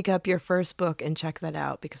pick up your first book and check that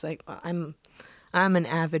out because I'm an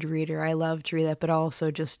avid reader. I love to read that, but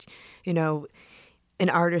also just, you know, an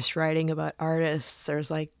artist writing about artists,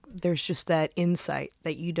 there's just that insight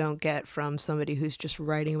that you don't get from somebody who's just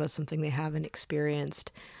writing about something they haven't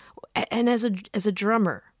experienced. And as a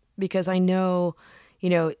drummer, because I know,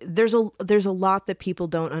 there's a lot that people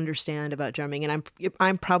don't understand about drumming, and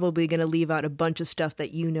I'm probably going to leave out a bunch of stuff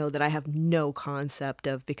that that I have no concept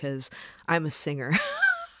of because I'm a singer.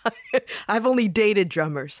 I've only dated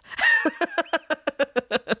drummers.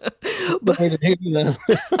 But Sorry to hear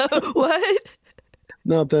that. what?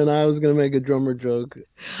 Nothing. I was gonna make a drummer joke.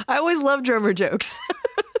 I always love drummer jokes.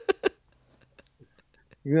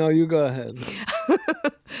 No, you go ahead.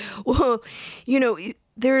 Well,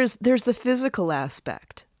 there's the physical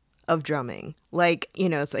aspect of drumming. Like,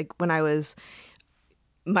 it's like when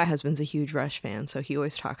my husband's a huge Rush fan, so he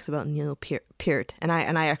always talks about Neil Peart, and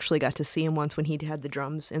I actually got to see him once when he had the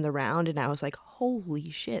drums in the round, and I was like,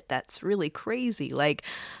 holy shit, that's really crazy. Like,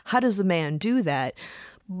 how does the man do that?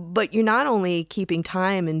 But you're not only keeping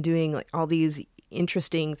time and doing like all these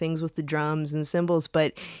interesting things with the drums and cymbals,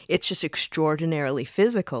 but it's just extraordinarily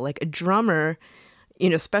physical. Like a drummer,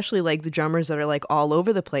 especially like the drummers that are like all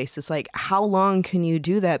over the place, it's like, how long can you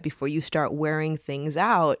do that before you start wearing things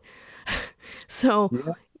out? So,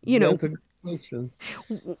 Yeah, you know, that's a good question.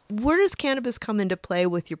 where does cannabis come into play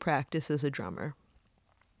with your practice as a drummer?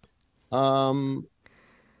 Um,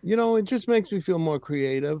 it just makes me feel more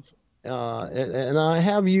creative. And I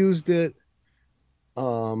have used it,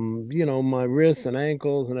 my wrists and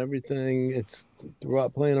ankles and everything.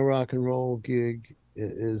 Playing a rock and roll gig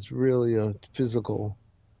is really a physical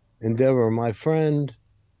endeavor. My friend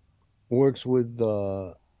works with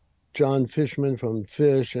John Fishman from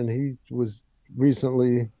Fish, and he was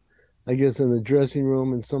recently, I guess, in the dressing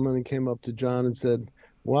room, and someone came up to John and said,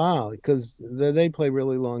 "Wow," because they play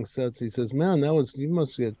really long sets. He says, "Man, you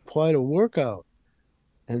must get quite a workout."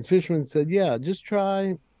 And Fishman said, "Yeah, just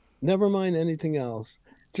try, never mind anything else.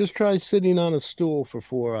 Just try sitting on a stool for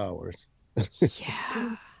 4 hours."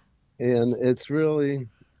 Yeah. And it's a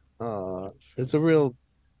real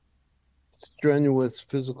strenuous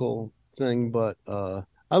physical thing, but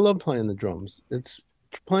I love playing the drums. It's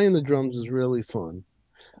Playing the drums is really fun.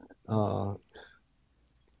 Uh,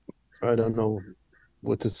 I don't know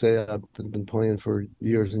what to say. I've been playing for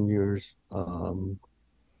years and years.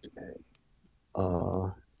 Uh,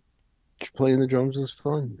 Playing the drums is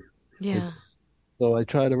fun. Yeah. It's So I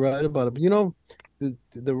try to write about it. But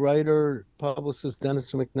the writer, publicist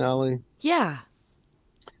Dennis McNally. Yeah.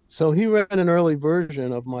 So he read an early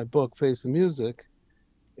version of my book, Face the Music,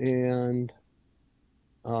 and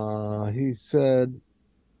he said,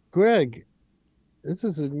 Greg, this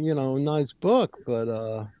is a nice book,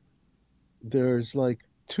 but there's like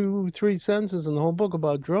two, three sentences in the whole book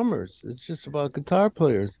about drummers. It's just about guitar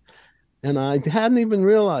players. And I hadn't even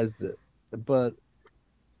realized it. But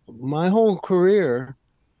my whole career,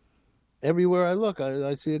 everywhere I look,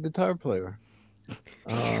 I see a guitar player.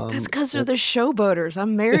 That's because they're And the showboaters.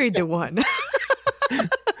 I'm married to one.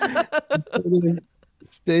 there's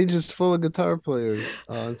stages full of guitar players.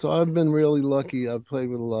 So I've been really lucky. I've played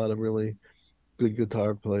with a lot of really good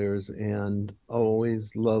guitar players and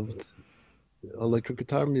always loved electric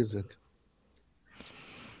guitar music.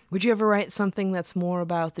 Would you ever write something that's more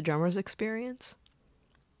about the drummer's experience?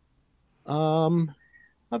 Um,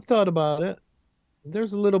 I've thought about it.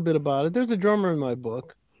 There's a little bit about it. There's a drummer in my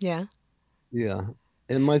book. Yeah. Yeah.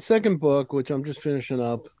 In my second book, which I'm just finishing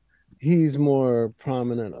up, he's more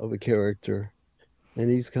prominent of a character, and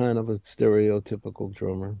he's kind of a stereotypical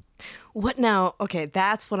drummer. What now? Okay,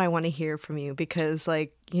 that's what I want to hear from you because,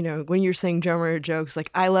 like, when you're saying drummer jokes,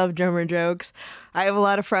 like, I love drummer jokes. I have a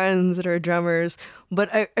lot of friends that are drummers,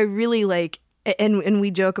 but I really like, and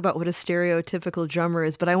we joke about what a stereotypical drummer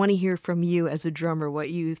is, but I want to hear from you as a drummer what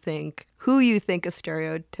you think, who you think a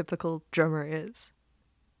stereotypical drummer is.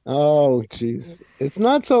 Oh, geez. It's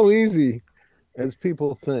not so easy as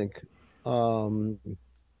people think. Um,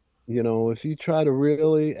 if you try to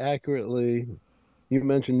really accurately, you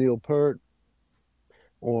mentioned Neil Peart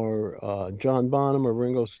or John Bonham or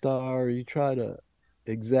Ringo Starr, you try to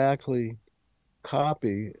exactly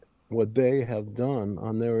copy what they have done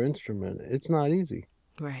on their instrument. It's not easy.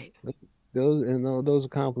 Right. Those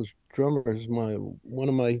accomplished drummers, my one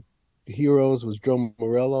of my heroes was Joe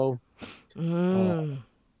Morello. Uh, Mm,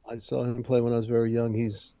 I saw him play when I was very young.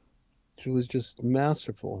 He was just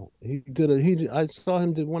masterful. I saw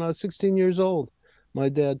him did when I was 16 years old. My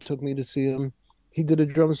dad took me to see him. He did a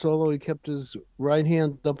drum solo. He kept his right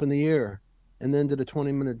hand up in the air and then did a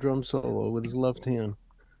 20-minute drum solo with his left hand.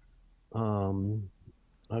 Um,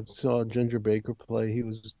 I saw Ginger Baker play. He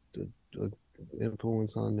was a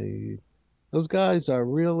influence on me. Those guys are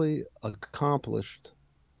really accomplished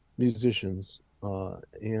musicians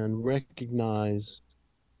and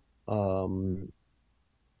um,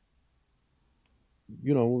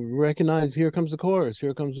 recognize here comes the chorus,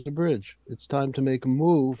 here comes the bridge. It's time to make a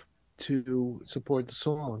move to support the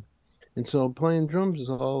song. And so playing drums is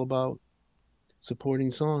all about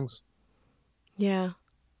supporting songs. yeah.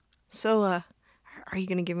 So, are you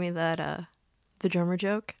gonna give me that the drummer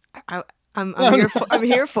joke? I'm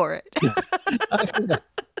here for it.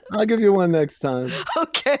 I'll give you one next time.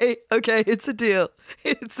 Okay, okay, it's a deal.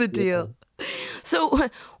 It's a Yeah. deal. So,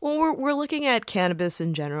 when we're looking at cannabis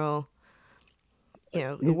in general,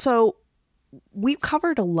 so we've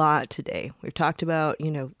covered a lot today. We've talked about,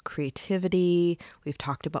 creativity, we've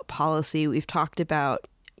talked about policy, we've talked about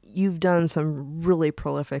you've done some really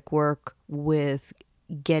prolific work with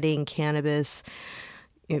getting cannabis,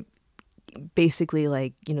 basically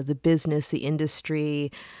like, the business, the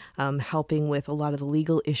industry, helping with a lot of the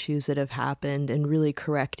legal issues that have happened and really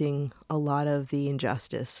correcting a lot of the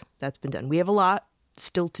injustice that's been done. We have a lot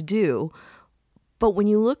still to do, but when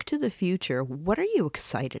you look to the future, what are you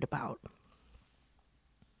excited about?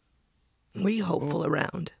 What are you hopeful Well,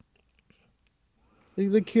 around?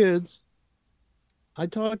 the kids, I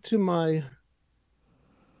talked to my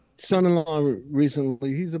son-in-law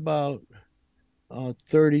recently. He's about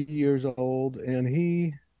 30 years old, and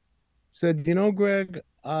he said, Greg,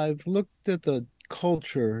 I've looked at the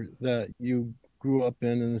culture that you grew up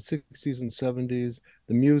in the 60s and 70s,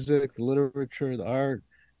 the music, the literature, the art,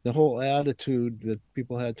 the whole attitude that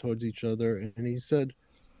people had towards each other. And he said,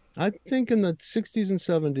 I think in the 60s and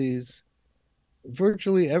 70s,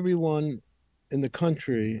 virtually everyone in the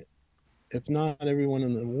country, if not everyone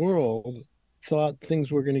in the world, thought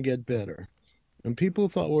things were going to get better. And people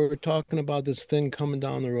thought we were talking about this thing coming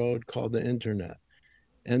down the road called the internet,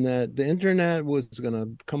 and that the internet was going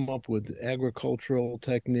to come up with agricultural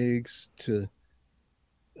techniques to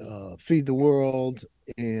feed the world,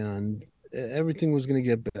 and everything was going to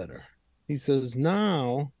get better. He says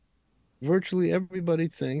now virtually everybody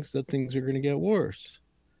thinks that things are going to get worse,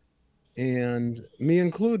 and me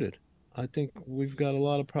included. I think we've got a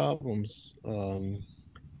lot of problems.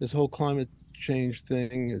 This whole climate change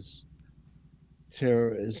thing is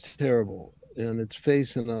terrible, and it's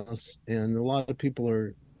facing us. And a lot of people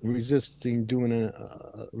are resisting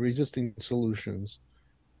solutions.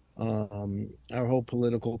 Our whole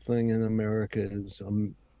political thing in America is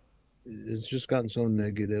it's just gotten so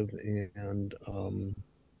negative, and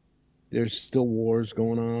there's still wars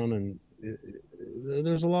going on, and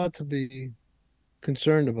there's a lot to be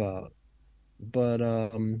concerned about. But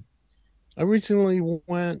I recently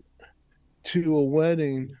went to a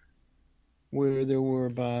wedding where there were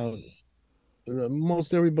about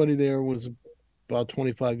most everybody there was about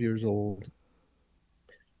 25 years old,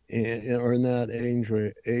 or in that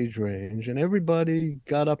age range, and everybody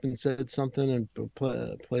got up and said something and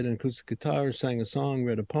played an acoustic guitar, sang a song,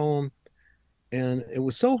 read a poem, and it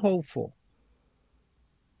was so hopeful.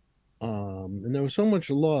 And there was so much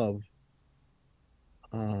love,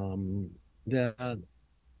 um, that,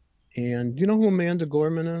 and you know who Amanda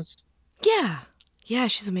Gorman is? Yeah. Yeah,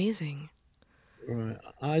 she's amazing. Right.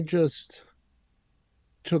 I just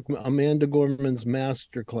took Amanda Gorman's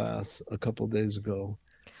master class a couple days ago,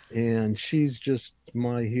 and she's just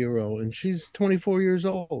my hero. And she's 24 years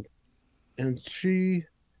old, and she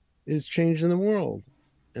is changing the world,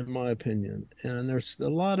 in my opinion. And there's a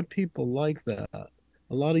lot of people like that,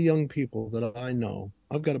 a lot of young people that I know.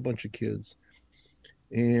 I've got a bunch of kids,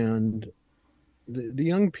 and the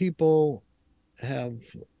young people have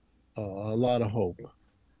a lot of hope.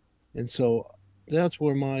 And so that's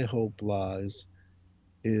where my hope lies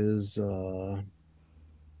is,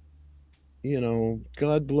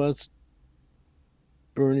 God bless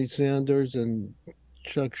Bernie Sanders and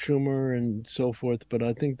Chuck Schumer and so forth. But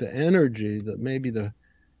I think the energy, that maybe the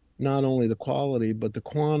not only the quality but the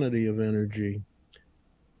quantity of energy,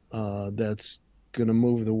 that's going to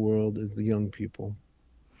move the world is the young people.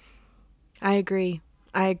 I agree.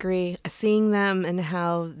 I agree. Seeing them and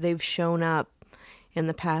how they've shown up in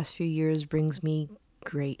the past few years brings me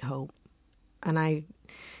great hope. And I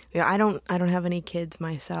don't have any kids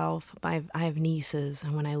myself. But I have nieces,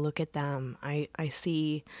 and when I look at them, I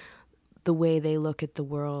see the way they look at the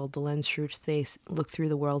world, the lens through which they look through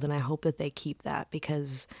the world, and I hope that they keep that,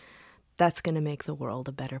 because that's going to make the world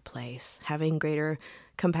a better place. Having greater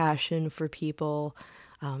compassion for people,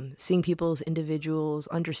 seeing people as individuals,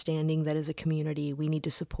 understanding that as a community we need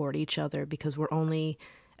to support each other because we're only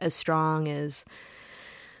as strong as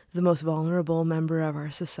the most vulnerable member of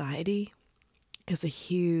our society is a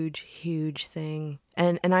huge, huge thing.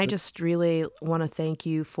 And I just really want to thank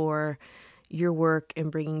you for your work in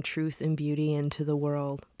bringing truth and beauty into the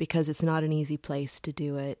world, because it's not an easy place to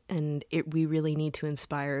do it, and we really need to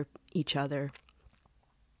inspire each other.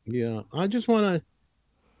 Yeah, I just want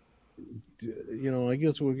to, I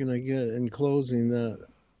guess we're going to get in closing that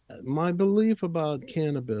my belief about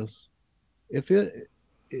cannabis, if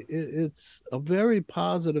it's a very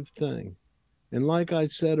positive thing. And like I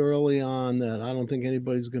said early on, that I don't think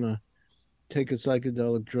anybody's going to take a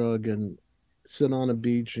psychedelic drug and sit on a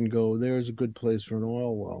beach and go, there's a good place for an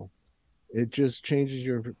oil well. It just changes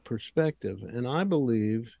your perspective. And I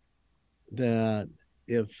believe that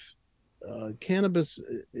if cannabis,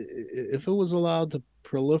 if it was allowed to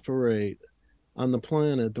proliferate on the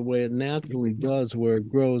planet the way it naturally does, where it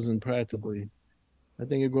grows in practically, I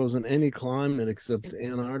think it grows in any climate except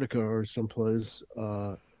Antarctica or someplace.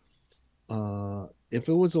 If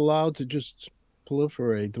it was allowed to just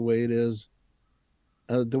proliferate the way it is,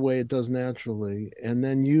 the way it does naturally, and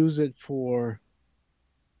then use it for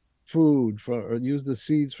food, or use the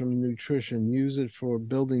seeds from nutrition, use it for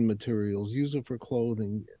building materials, use it for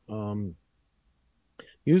clothing,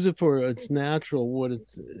 use it for its natural, what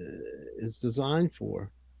it's designed for.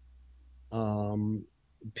 Um,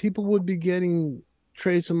 People would be getting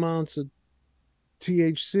trace amounts of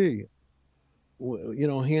THC,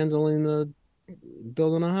 handling the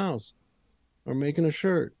building a house or making a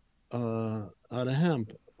shirt out of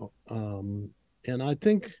hemp. Um, and I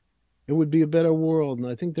think it would be a better world, and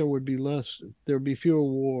I think there would be fewer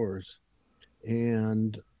wars.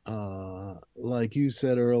 And like you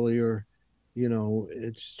said earlier,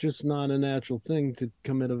 it's just not a natural thing to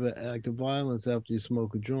commit an act of violence after you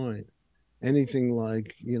smoke a joint. Anything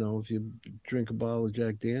like, if you drink a bottle of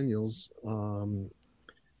Jack Daniels,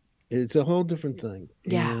 it's a whole different thing.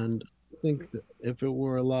 Yeah. And I think that if it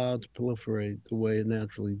were allowed to proliferate the way it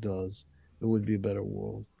naturally does, it would be a better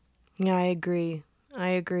world. Yeah, I agree. I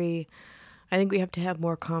agree. I think we have to have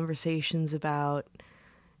more conversations about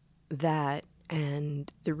that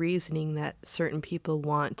and the reasoning that certain people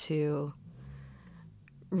want to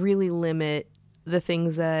really limit the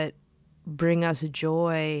things that bring us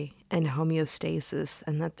joy and homeostasis,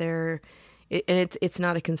 and that it's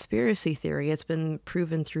not a conspiracy theory. It's been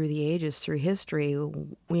proven through the ages, through history,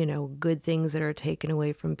 good things that are taken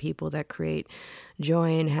away from people that create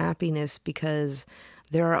joy and happiness, because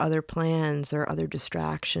there are other plans, there are other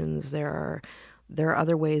distractions, there are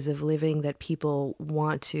other ways of living that people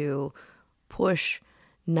want to push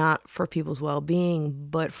not for people's well-being,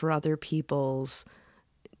 but for other people's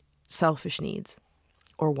selfish needs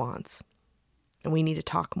or wants. And we need to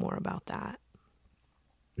talk more about that.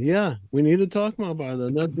 Yeah, we need to talk more about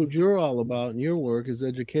that. That's what you're all about in your work is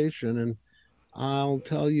education. And I'll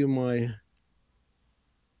tell you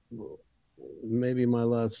maybe my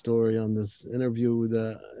last story on this interview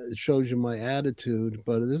that shows you my attitude,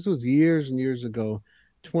 but this was years and years ago,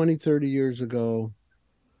 20, 30 years ago.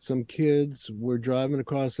 Some kids were driving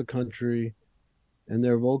across the country in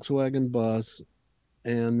their Volkswagen bus,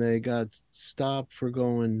 and they got stopped for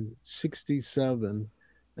going 67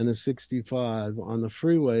 and a 65 on the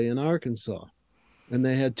freeway in Arkansas. And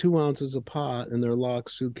they had 2 ounces of pot in their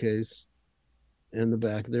locked suitcase in the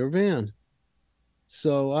back of their van.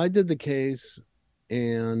 So I did the case,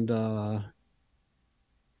 and I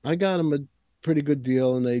got them a pretty good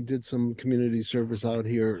deal, and they did some community service out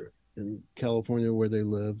here in California where they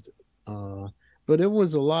lived. But it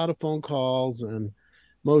was a lot of phone calls and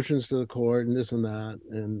motions to the court and this and that,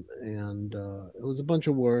 and it was a bunch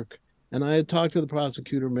of work. And I had talked to the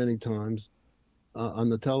prosecutor many times on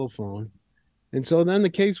the telephone, and so then the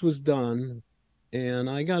case was done, and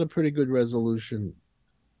I got a pretty good resolution.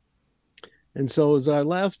 And so it was our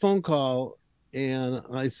last phone call, and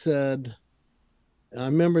I said, I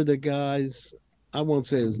remember the guy's, I won't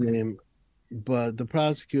say his name, but the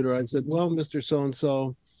prosecutor, I said, well, Mr.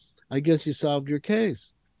 So-and-so, I guess you solved your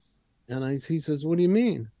case. And he says, what do you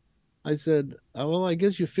mean? I said, oh, well, I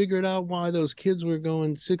guess you figured out why those kids were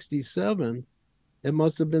going 67. It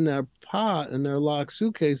must have been that pot in their locked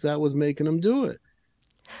suitcase that was making them do it.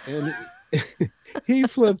 And he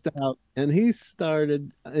flipped out and he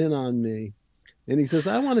started in on me. And he says,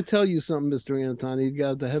 I want to tell you something, Mr. Anton. He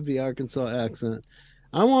got the heavy Arkansas accent.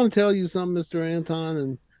 I want to tell you something, Mr. Anton,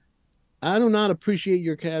 and I do not appreciate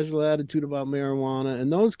your casual attitude about marijuana.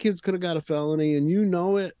 And those kids could have got a felony, and you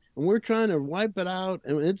know it. And we're trying to wipe it out.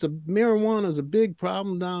 And marijuana is a big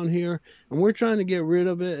problem down here, and we're trying to get rid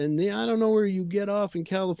of it. And I don't know where you get off in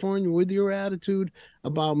California with your attitude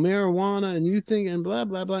about marijuana, and you think, and blah,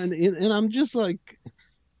 blah, blah. And I'm just like,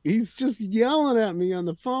 he's just yelling at me on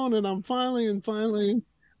the phone, and I'm finally,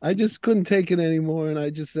 I just couldn't take it anymore. And I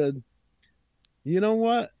just said, you know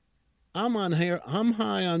what? I'm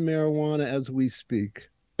high on marijuana as we speak.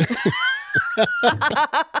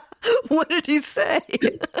 What did he say?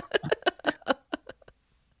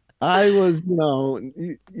 I was,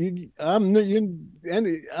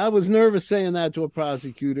 I was nervous saying that to a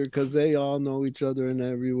prosecutor because they all know each other and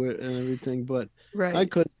everywhere and everything, but Right. I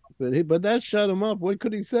couldn't. But that shut him up. What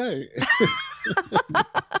could he say?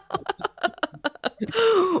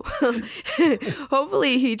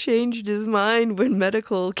 Hopefully he changed his mind when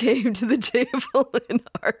medical came to the table in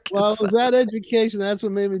Arkansas. Well, it was that education. That's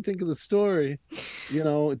what made me think of the story.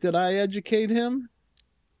 Did I educate him?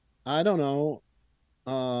 I don't know.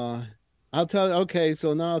 I'll tell you. Okay,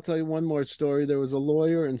 so now I'll tell you one more story. There was a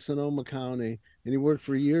lawyer in Sonoma County, and he worked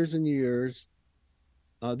for years and years.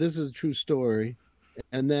 This is a true story.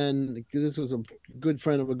 And then this was a good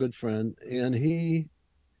friend of a good friend, and he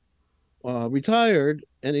retired,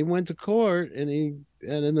 and he went to court, and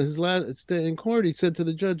in his last day in court, he said to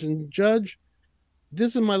the judge, and Judge,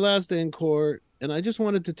 this is my last day in court, and I just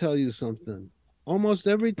wanted to tell you something. Almost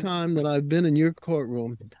every time that I've been in your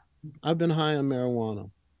courtroom, I've been high on marijuana.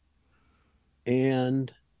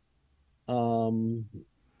 And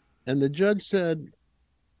the judge said,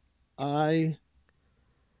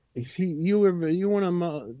 you were one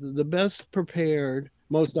of the best prepared,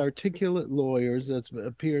 most articulate lawyers that's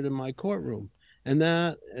appeared in my courtroom. And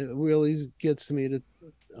that really gets me to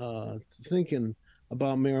thinking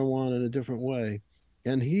about marijuana in a different way.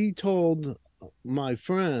 And he told my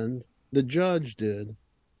friend, the judge did,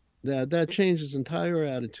 that changed his entire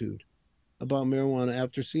attitude about marijuana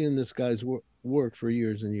after seeing this guy's work for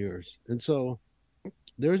years and years. And so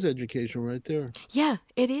there's education right there. Yeah,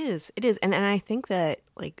 it is. It is. And I think that,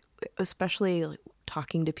 like, especially like,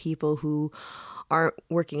 talking to people who aren't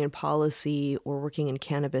working in policy or working in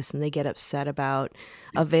cannabis, and they get upset about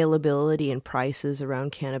availability and prices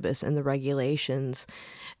around cannabis and the regulations.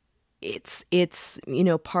 It's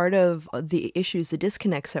part of the issues, the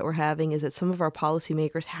disconnects that we're having is that some of our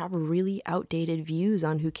policymakers have really outdated views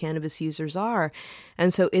on who cannabis users are.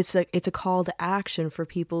 And so it's a call to action for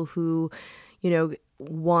people who,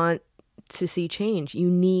 want to see change. You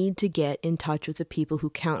need to get in touch with the people who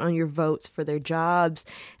count on your votes for their jobs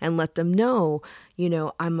and let them know,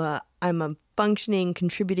 I'm a functioning,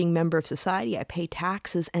 contributing member of society. I pay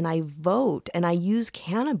taxes and I vote and I use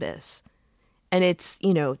cannabis. And it's,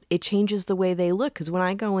 it changes the way they look. Because when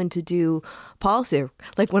I go in to do policy,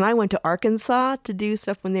 like when I went to Arkansas to do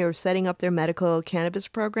stuff when they were setting up their medical cannabis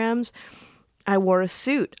programs, I wore a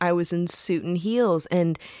suit. I was in suit and heels.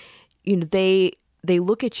 And, they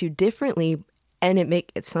look at you differently. And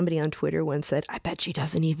somebody on Twitter once said, I bet she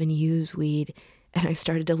doesn't even use weed. And I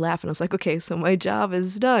started to laugh and I was like, okay, so my job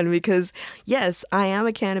is done, because yes, I am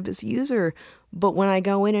a cannabis user. But when I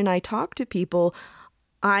go in and I talk to people,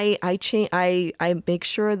 I make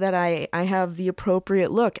sure that I have the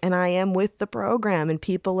appropriate look and I am with the program, and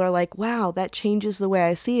people are like, wow, that changes the way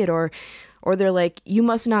I see it. Or they're like, you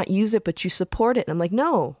must not use it, but you support it. And I'm like,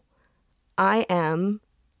 no, I am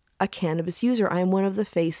a cannabis user. I am one of the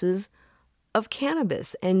faces of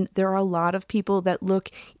cannabis. And there are a lot of people that look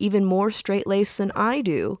even more straight-laced than I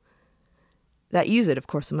do that use it, of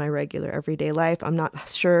course, in my regular everyday life. I'm not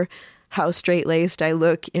sure how straight-laced I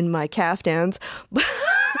look in my caftans, but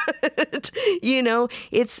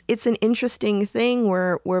it's an interesting thing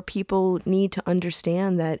where people need to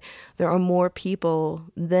understand that there are more people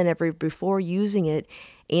than ever before using it.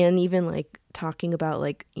 And even like talking about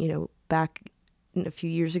back a few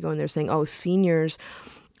years ago, and they're saying, oh, seniors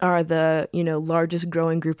are the, largest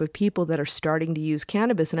growing group of people that are starting to use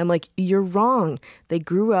cannabis. And I'm like, you're wrong. They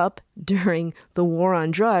grew up during the war on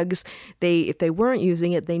drugs. If they weren't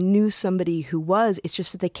using it, they knew somebody who was. It's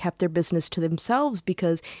just that they kept their business to themselves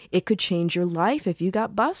because it could change your life if you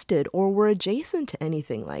got busted or were adjacent to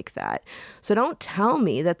anything like that. So don't tell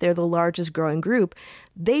me that they're the largest growing group.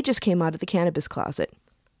 They just came out of the cannabis closet.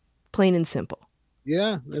 Plain and simple.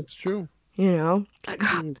 Yeah, that's true.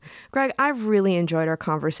 Greg, I've really enjoyed our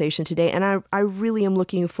conversation today, and I really am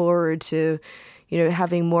looking forward to,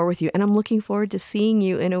 having more with you. And I'm looking forward to seeing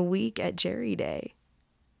you in a week at Jerry Day.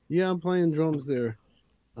 Yeah, I'm playing drums there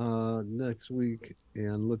next week,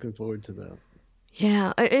 and looking forward to that.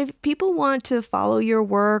 Yeah. If people want to follow your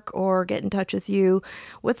work or get in touch with you,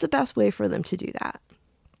 what's the best way for them to do that?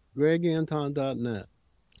 GregAnton.net.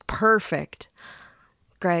 Perfect.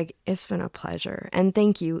 Greg, it's been a pleasure. And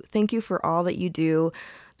thank you. Thank you for all that you do.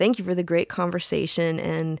 Thank you for the great conversation.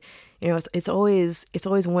 And, it's always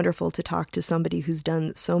wonderful to talk to somebody who's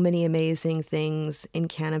done so many amazing things in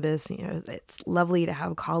cannabis. It's lovely to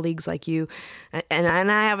have colleagues like you. And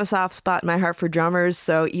I have a soft spot in my heart for drummers,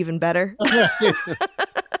 so even better.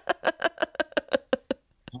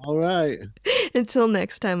 All right. Until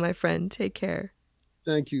next time, my friend, take care.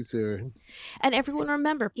 Thank you, Sara. And everyone,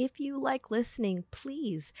 remember, if you like listening,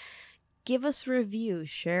 please give us a review,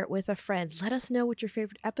 share it with a friend. Let us know what your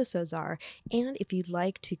favorite episodes are. And if you'd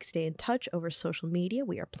like to stay in touch over social media,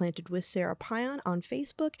 we are Planted with Sara Pion on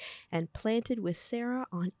Facebook and Planted with Sara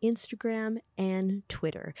on Instagram and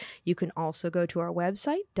Twitter. You can also go to our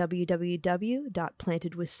website,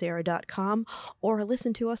 www.plantedwithsara.com, or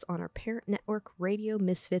listen to us on our parent network, Radio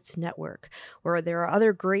Misfits Network, where there are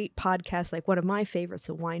other great podcasts, like one of my favorites,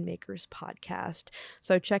 the Winemakers Podcast.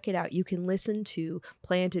 So check it out. You can listen to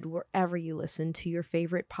Planted wherever you listen to your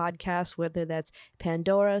favorite podcasts, whether that's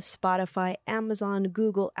Pandora, Spotify, Amazon,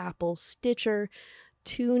 Google, Apple, Stitcher,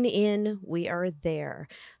 TuneIn. We are there.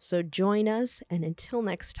 So join us. And until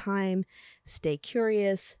next time, stay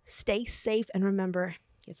curious, stay safe, and remember,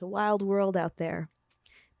 it's a wild world out there.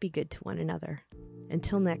 Be good to one another.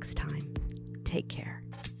 Until next time, take care.